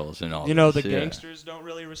 and the girls and all? the this? Yeah. gangsters don't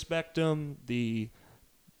really respect him. The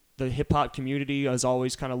the hip hop community has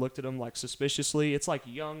always kind of looked at him like suspiciously. It's like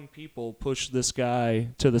young people push this guy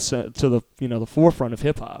to the forefront of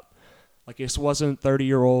hip hop. Like this wasn't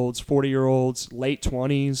 30-year-olds, 40-year-olds, late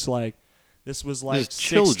 20s. Like this was like Just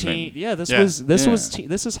children. 16. Yeah, this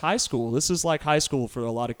is high school. This is like high school for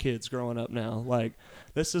a lot of kids growing up now. Like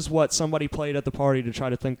this is what somebody played at the party to try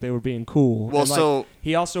to think they were being cool. Well, And, like, so-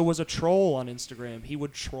 he also was a troll on Instagram. He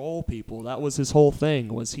would troll people. That was his whole thing.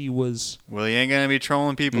 He was. Well, he ain't gonna be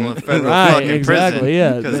trolling people in federal Right, fucking exactly, prison,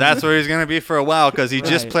 yeah. because that's where he's gonna be for a while. Because he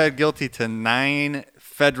just Right. pled guilty to 9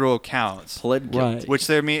 federal counts. Pled guilty. Right. Which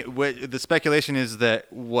the speculation is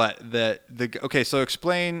okay. So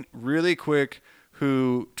explain really quick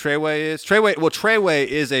who Treyway is. Treyway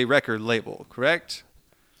is a record label, correct?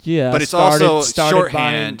 Yeah, But it's also shorthand.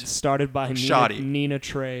 shorthand Started by shoddy. Nina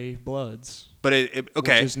Trey Bloods, But okay,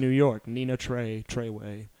 which is New York. Nina Trey,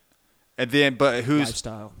 Treyway, but who's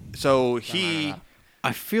lifestyle. so he?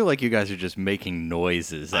 I feel like you guys are just making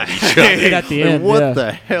noises at each Right other. at the Like, end, what yeah.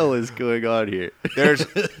 the hell is going on here? There's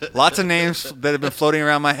lots of names that have been floating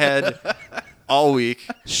around my head all week.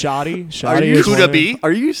 Shoddy. Are Shoddy. you is one Kuda of- B?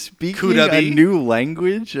 Are you speaking Kuda a B? new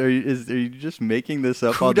language? Are you just making this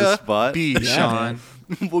up on the Kuda spot? B, Yeah, Sean.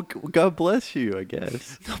 Well, God bless you, I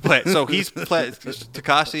guess. But so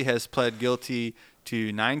Tekashi has pled guilty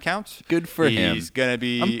to 9 counts. Good for him. He's gonna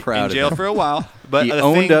be I'm proud in of jail him. for a while. But He the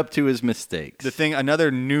owned thing, up to his mistakes.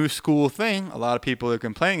 another new school thing a lot of people are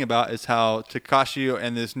complaining about is how Tekashi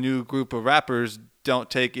and this new group of rappers don't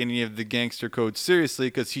take any of the gangster code seriously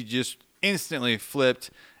because he just instantly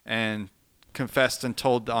flipped and confessed and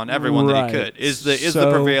told on everyone that he Right. could. Is the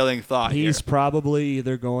So prevailing thought here? He's probably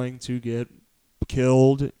either going to get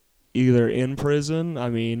killed, either in prison.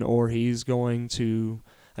 Or he's going to.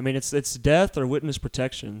 It's death or witness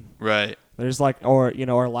protection. Right. There's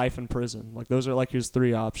or life in prison. Like those are like his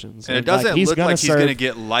 3 options. And it Like, doesn't he's look gonna like he's serve- going to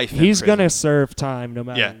get life in He's prison. gonna serve time no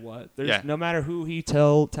matter Yeah. what. There's Yeah. no matter who he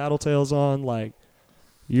tattletales on. Like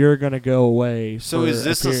you're gonna go away. So for is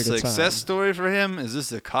this a period of success time. story for him? Is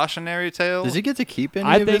this a cautionary tale? Does he get to keep any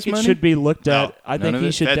I of think his it money? should be looked No, at. I none think of he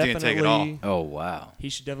it? should Feds can take it all. definitely. Oh, wow. He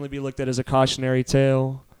should definitely be looked at as a cautionary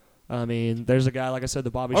tale. There's a guy like I said,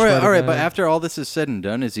 the Bobby. All right, Schroeder but guy. after all this is said and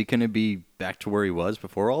done, is he going to be back to where he was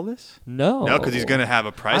before all this? No, No, because he's going to have a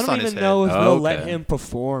I price don't on his even head. know if they'll let Okay. him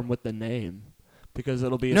perform with the name because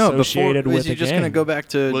it'll be No, associated before, with is he the just gang. going to go back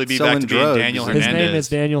to Will he be selling back to being drugs? Daniel His Hernandez? name is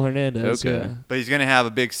Daniel Hernandez. Okay. Yeah. But he's going to have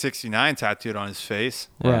a big 69 tattooed on his face.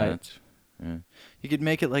 Yeah, Right. that's- yeah. You could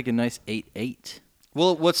make it like a nice 8-8.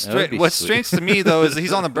 Well, what's That would be what's sweet. strange to me though is that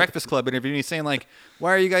he's on the Breakfast Club interview and he's saying like,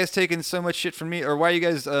 "Why are you guys taking so much shit from me? Or why are you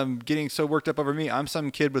guys getting so worked up over me? I'm some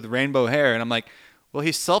kid with rainbow hair." And I'm like, "Well,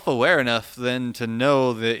 he's self-aware enough then to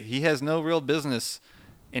know that he has no real business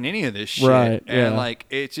in any of this shit." Right, And yeah. like,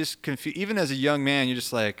 it's just even as a young man, you're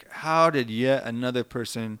just like, "How did yet another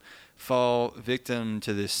person fall victim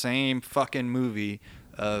to the same fucking movie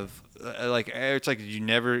of it's like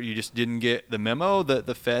you just didn't get the memo that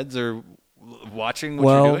the feds are watching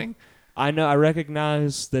what you're doing?" I know. I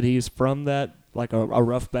recognize that he's from that like a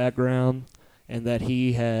rough background, and that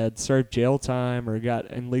he had served jail time or got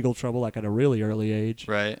in legal trouble like at a really early age.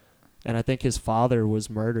 Right. And I think his father was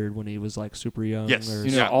murdered when he was like super young. Yes. Or,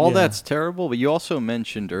 You know, Yeah. all that's terrible, but you also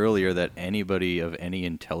mentioned earlier that anybody of any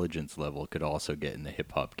intelligence level could also get in the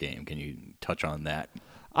hip-hop game. Can you touch on that?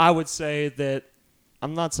 I would say that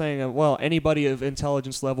I'm not saying anybody of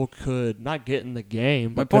intelligence level could not get in the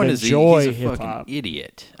game, My but point could is enjoy he's a hip fucking hop.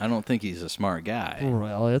 idiot. I don't think he's a smart guy.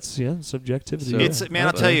 Well, it's subjectivity. So- yeah. It's man,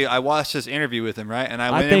 I'll tell you, I watched this interview with him, right? And I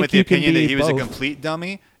went in think with the you can opinion that be he was a both. complete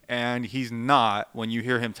dummy, and he's not when you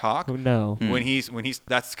hear him talk. No. When he's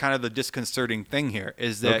that's kind of the disconcerting thing here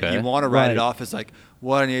is that Okay. you want to write Right. it off as like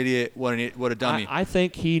what an idiot, what a dummy. I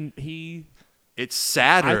think he It's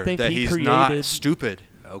sadder I think that he he's not created- stupid.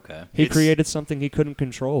 Okay. he It's- created something he couldn't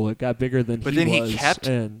control. It got bigger than But he then was. he kept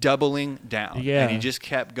and doubling down. Yeah. And he just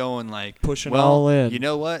kept going like, Pushing well, all in. You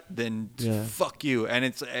know what? Then Yeah. fuck you. And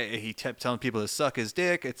it's he kept telling people to suck his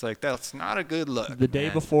dick. It's like, that's not a good look. the day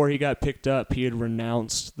man. before he got picked up, he had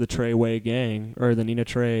renounced the Treyway gang or the Nina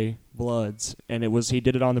Trey Bloods, and he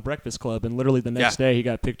did it on the Breakfast Club, and literally the next day he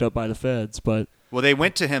got picked up by the feds. But Well, they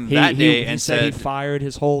went to him he, that day he and said he said, fired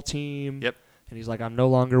his whole team. Yep. And he's like, I'm no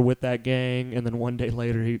longer with that gang. And then one day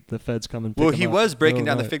later, the feds come and pick well, him he up. was breaking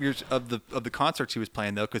down the Right. figures of the concerts he was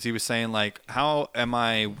playing though, because he was saying like, how am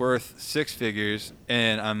I worth 6 figures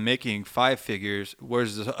and I'm making 5 figures?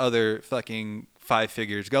 Where's this other fucking 5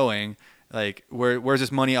 figures going? Like, where's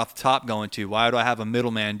this money off the top going to? Why do I have a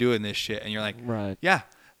middleman doing this shit? And you're like, Right. yeah.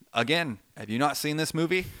 Again, have you not seen this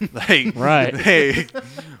movie? Like, Right. Hey,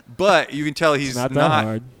 but you can tell he's not that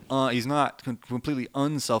hard. he's not completely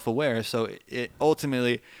unself-aware. So it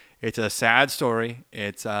ultimately, it's a sad story.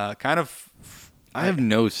 It's kind of. I have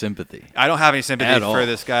no sympathy. I don't have any sympathy At for all.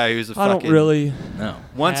 this guy who's a I fucking. don't really. No.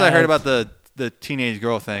 Once I heard have- about the teenage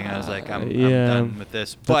girl thing, I was like, I'm yeah, done with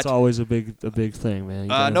this. That's But always a big thing, man. You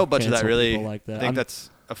gotta no budget that cancel really. people like that. I think that's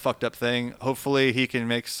a fucked up thing. Hopefully, he can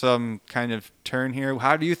make some kind of turn here.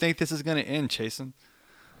 How do you think this is going to end, Chasen?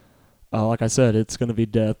 like I said, it's going to be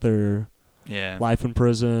death or Yeah. life in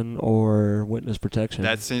prison or witness protection.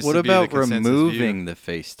 That seems What to be the about consensus removing view. the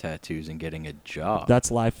face tattoos and getting a job?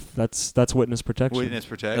 That's life. That's witness protection. Witness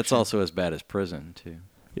protection? That's also as bad as prison too.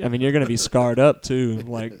 I mean, you're going to be scarred up too.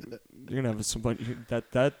 Like you're going to have some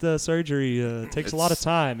that surgery takes a lot of It's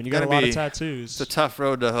time, and you got a gonna lot of be- tattoos. It's a tough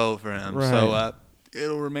road to hoe for him. Right. So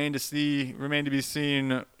it'll remain to be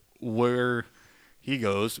seen where he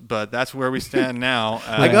goes. But that's where we stand now.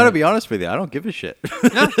 I gotta be honest with you. I don't give a shit.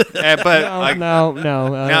 But no, I no,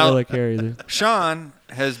 I now- don't really care either. Sean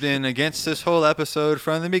has been against this whole episode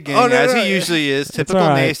from the beginning, Oh, no, as no, he yeah. usually is. Typical all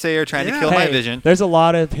right. naysayer trying to Yeah. kill my Hey, vision. There's a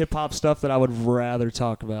lot of hip hop stuff that I would rather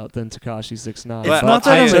talk about than Tekashi 6ix9ine. It's But not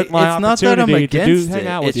that I I'm- took my it's not that I'm opportunity to against hang it.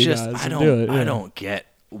 out with It's you just guys I and don't do it. I yeah. don't get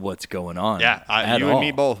what's going on. Yeah, at you all. and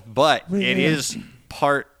me both. But Yeah. it is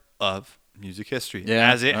part of music history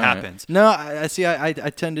Yeah, as it all right. happens. No, I see. I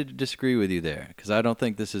tend to disagree with you there because I don't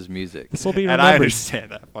think this is music. This will be And I remembered. understand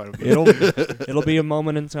that part of it. It'll be a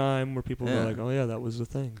moment in time where people Yeah. go like, oh yeah, that was the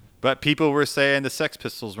thing. But people were saying the Sex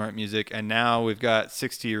Pistols weren't music, and now we've got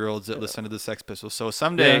 60-year-olds that listen to the Sex Pistols. So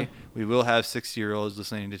someday Yeah. we will have 60-year-olds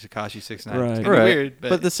listening to Tekashi 6ix9ine. Right. It's gonna be Right, weird,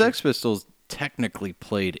 but the Sex Pistols technically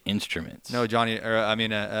played instruments. No,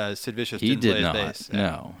 Sid Vicious he didn't play did his not. bass.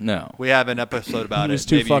 Yeah. No. We have an episode about He was it.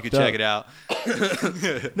 too Maybe you could fucked check up.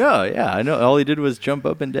 it out. No, yeah, I know. All he did was jump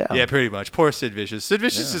up and down. Yeah, pretty much. Poor Sid Vicious. Sid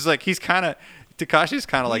Vicious Yeah. is like, he's kind of, Tekashi's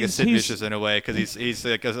kind of like a He's- Sid he's- Vicious in a way because he's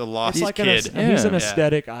like a lost It's like kid. he's an Yeah.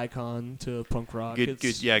 aesthetic icon to punk rock. Good, It's-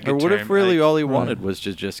 good, yeah, good Or what term. if really all he Right. wanted was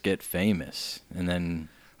to just get famous and then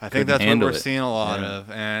I think couldn't that's what handle we're it. seeing a lot Yeah. of,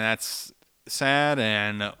 and that's sad.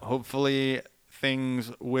 And hopefully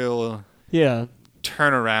things will Yeah,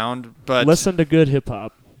 turn around. But listen to good hip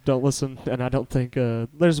hop. Don't listen, and I don't think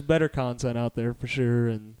there's better content out there for sure.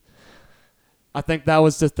 And I think that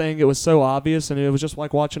was the thing. It was so obvious, and it was just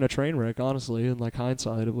like watching a train wreck. Honestly, in like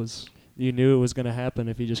hindsight, it was you knew it was going to happen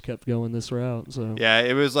if you just kept going this route. So yeah,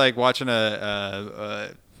 it was like watching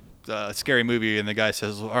a scary movie, and the guy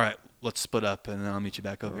says, "All right, let's split up, and then I'll meet you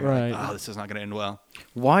back over here." Right. Like, oh, this is not going to end well.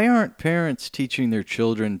 Why aren't parents teaching their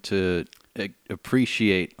children to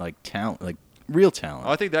appreciate like talent, like real talent?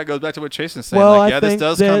 Oh, I think that goes back to what Jason's saying. Well, like, I yeah, this think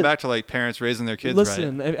does come that- back to like parents raising their kids right.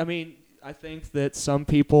 listen, I mean, I think that some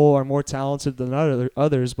people are more talented than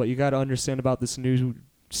others, but you got to understand about this new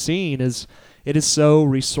scene is it is so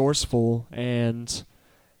resourceful and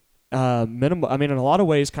minimal. I mean, in a lot of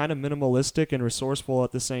ways, kind of minimalistic and resourceful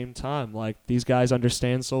at the same time. Like these guys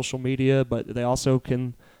understand social media, but they also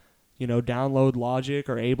can, download Logic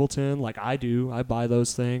or Ableton, like I do. I buy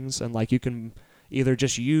those things, and like you can either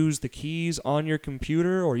just use the keys on your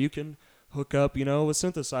computer, or you can hook up, a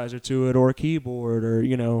synthesizer to it or a keyboard,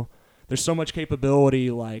 or there's so much capability.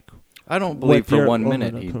 Like I don't believe With for your- 1 oh,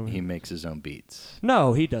 minute no, no. he makes his own beats.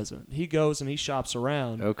 no, he doesn't. He goes and he shops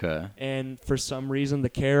around. Okay. And for some reason, the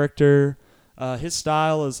character, his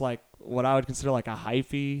style is like what I would consider like a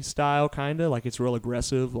hyphy style, kind of like it's real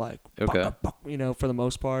aggressive, like Okay. for the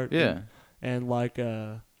most part. Yeah. And like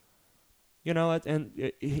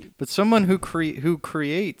But someone who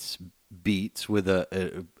creates beats with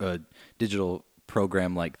a digital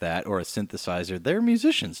program like that or a synthesizer, they're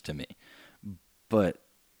musicians to me. But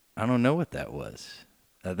I don't know what that was.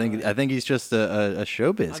 I think he's just a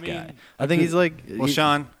showbiz I mean, guy. I think he's like. Well,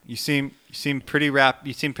 Sean, you seem pretty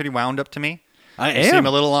wound up to me. I You seem am.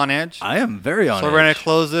 a little on edge. I am very on. So we're gonna edge.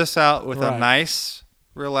 close this out with a Right. nice,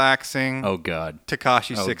 relaxing Oh God.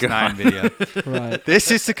 Tekashi Oh, 6ix9ine God. video. right. This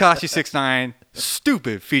is Tekashi 6ix9ine,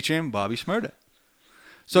 Stupid, featuring Bobby Shmurda.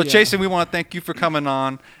 So, Yeah. Jason, we want to thank you for coming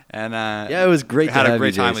on. And Yeah, it was great. Had to a have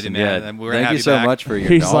great you, time with you, Jason. man. Yeah. And we're gonna Thank have you you so back. much for your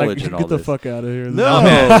He's knowledge like, and all get the this. fuck out of here. No,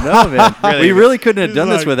 man. no, man. Really. We really couldn't have done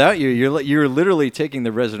this like- without you. You're literally taking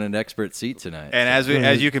the resident expert seat tonight. And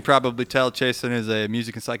as you can probably tell, Jason is a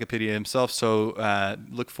music encyclopedia himself. So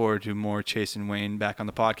look forward to more Jason Wayne back on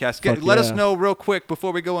the podcast. Fuck Let us yeah. know real quick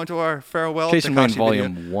before we go into our farewell. Jason Tekashi Wayne video.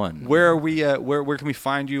 Volume 1. Where are we? Where can we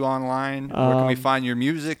find you online? Where can we Um, find your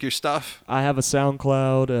music, your stuff? I have a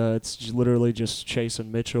SoundCloud. It's literally just Chase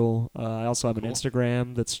and Mitchell. I also have an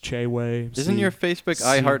Instagram that's Cheyway. Isn't your Facebook C-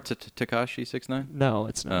 I Heart Tekashi 6ix9ine? No,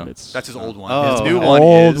 it's not. Oh. It's That's his old one. Oh. His new Okay. one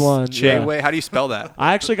Old is one, Che yeah. Wei. How do you spell that?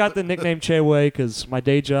 I actually got the nickname Cheyway because my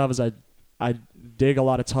day job is I dig a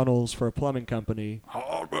lot of tunnels for a plumbing company.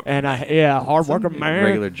 Hard working man.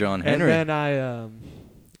 Regular John Henry. And then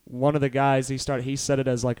one of the guys, he said it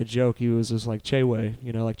as like a joke. He was just like Che-Way,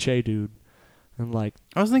 like Che dude. And like,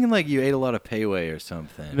 I was thinking like you ate a lot of Pei-Wei or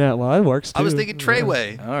something. yeah, well, that works too. I was thinking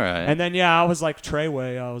Treyway. All right. And then, I was like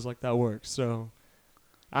Treyway. I was like, that works. So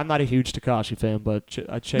I'm not a huge Tekashi fan, but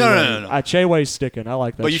No. Che-Way's sticking. I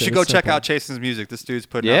like that. But you shit. should go It's check simple. out Chasen's music. This dude's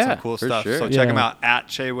putting out Yeah, some cool for stuff. sure. So check him Yeah. out at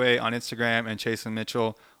Che-Way on Instagram and Chasen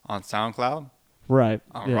Mitchell on SoundCloud. Right.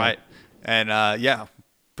 All right. And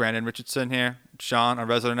Brandon Richardson here, Sean, our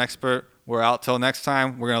resident expert. We're out till next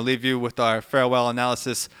time. We're going to leave you with our farewell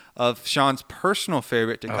analysis of Sean's personal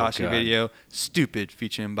favorite Tekashi God. video, Stupid,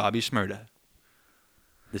 featuring Bobby Shmurda.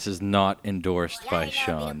 This is not endorsed by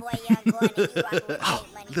Sean.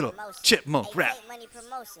 Little chipmunk rap.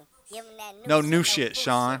 No new shit,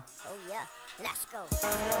 Sean.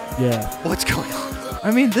 Yeah. What's going on?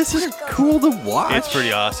 I mean, this is cool to watch. It's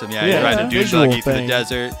pretty awesome. Yeah, Yeah, you're riding a it's a dune visual buggy through the thing.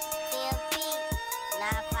 desert.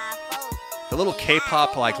 The little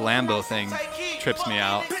K-pop like Lambo thing trips me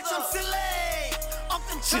out.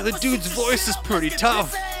 See, the dude's voice is pretty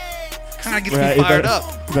tough. Kind of gets Right, me you fired better-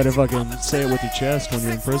 up. You better fucking say it with your chest when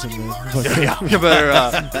you're in prison, man. Yeah, you better.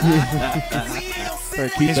 Better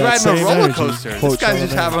keep He's that riding a same roller energy. coaster. This Quote guy's Sean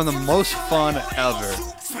just Lennon. having the most fun ever.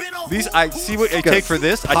 These, I see what I take for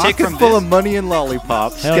this. I take Pocket from full this. of money and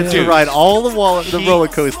lollipops. Hell Gets yeah. to ride all the He- roller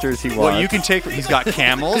coasters he wants. What you can take. He's got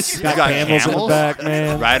camels. He's got camels in the back,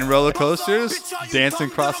 man. Riding roller coasters, dancing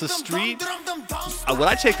across the street. What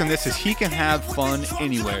I take from this is he can have fun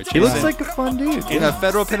anywhere. He looks Jason. like a fun dude. in a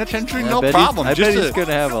federal penitentiary, no I bet problem. I Just bet he's a-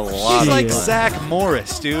 gonna have a lot He's of like Yeah. fun. Zach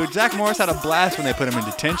Morris, dude. Zach Morris had a blast when they put him in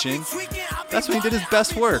detention. That's when he did his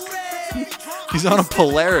best work. He's on a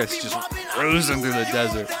Polaris, just cruising through the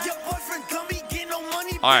desert.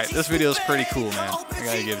 All right, this video is pretty cool, man. I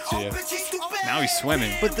gotta give it to you. Now he's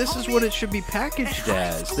swimming. But this is what it should be packaged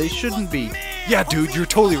as. They shouldn't be Yeah, dude, you're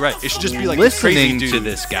totally right. It should just be like this crazy listening dude. to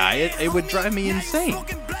this guy. It would drive me insane.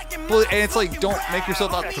 Well, and it's like, don't make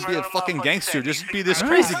yourself out to be a fucking gangster. Just be this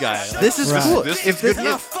crazy guy. Like, This is Right. cool. This If is good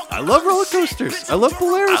enough. I love roller coasters. I love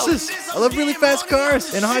Polarises. I love really fast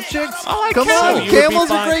cars and hot chicks. I like Come camels. on, You would be camels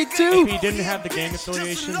are fine. great too. If he didn't have the gang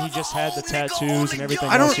affiliation, he just had the tattoos and everything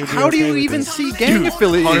I else. don't. he'd be How do okay you with even it. see gang 100%.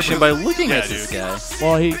 affiliation by looking Yeah, at this dude. guy?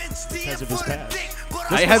 Well, because of his past.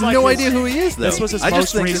 This I was have like no his- idea who he is, though. This was his I just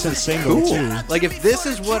most think recent this is single, cool. too. Like, if this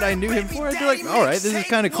is what I knew him for, I'd be like, all right, this is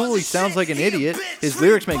kind of cool. He sounds like an idiot. His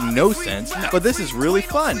lyrics make no sense, but this is really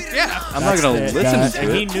fun. Yeah. I'm not going to That's listen that. to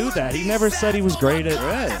And he it. knew that. He never said he was great at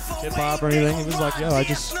Right. hip hop or anything. He was like, yo, I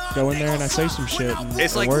just go in there and I say some shit and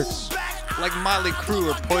It's it like- works. Like Motley Crue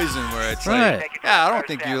or Poison, where it's Right. like, yeah, I don't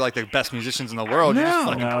think you're like the best musicians in the world. You're just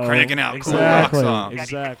fucking No, cranking out exactly, cool rock songs.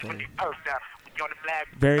 Exactly.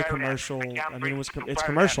 Very commercial. I mean, it's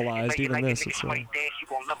commercialized. Even this, and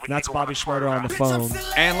that's Bobby Shmurda on the phone.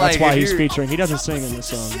 And like, That's why if he's you're- featuring. He doesn't sing in the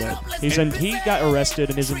song, but he got arrested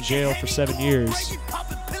and is in jail for 7 years.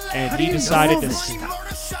 And he decided to.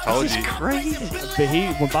 Told you. But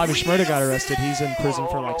when Bobby Shmurda got arrested, he's in prison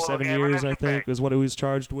for like 7 years, I think, is what he was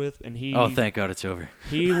charged with. And he, Oh, thank God it's over.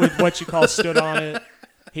 he would what you call stood on it.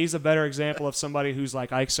 He's a better example of somebody who's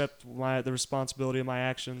like, I accept the responsibility of my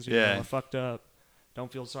actions. You Yeah. know, I fucked up. Don't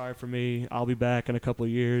feel sorry for me. I'll be back in a couple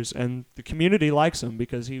of years. And the community likes him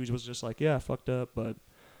because he was just like, yeah, I fucked up, but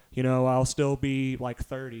I'll still be like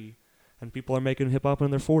 30. And people are making hip hop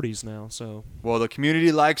in their 40s now. So Well, the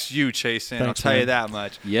community likes you, Chasen. I'll Thanks, tell you man. that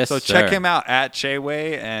much. Yes, So check sir. him out at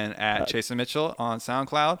Che-Way and at Chasen Mitchell on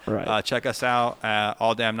SoundCloud. Right. Check us out at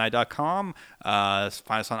alldamnight.com.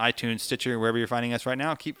 Find us on iTunes, Stitcher, wherever you're finding us right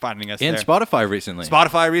now. Keep finding us And there. Spotify recently.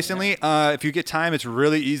 Spotify recently. If you get time, it's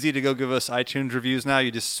really easy to go give us iTunes reviews now.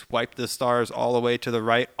 You just swipe the stars all the way to the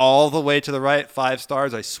right, 5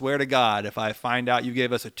 stars. I swear to God, if I find out you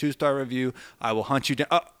gave us a 2-star review, I will hunt you down.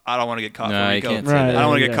 Oh, I don't want to get caught No, for you Rico. can't say Right, that. I don't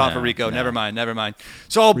want to get yeah. caught for No, Rico. no. Never mind.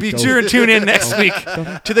 So I'll be Rico. sure and tune in next week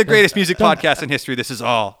to the greatest music podcast in history. This is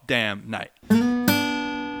All Damn Night.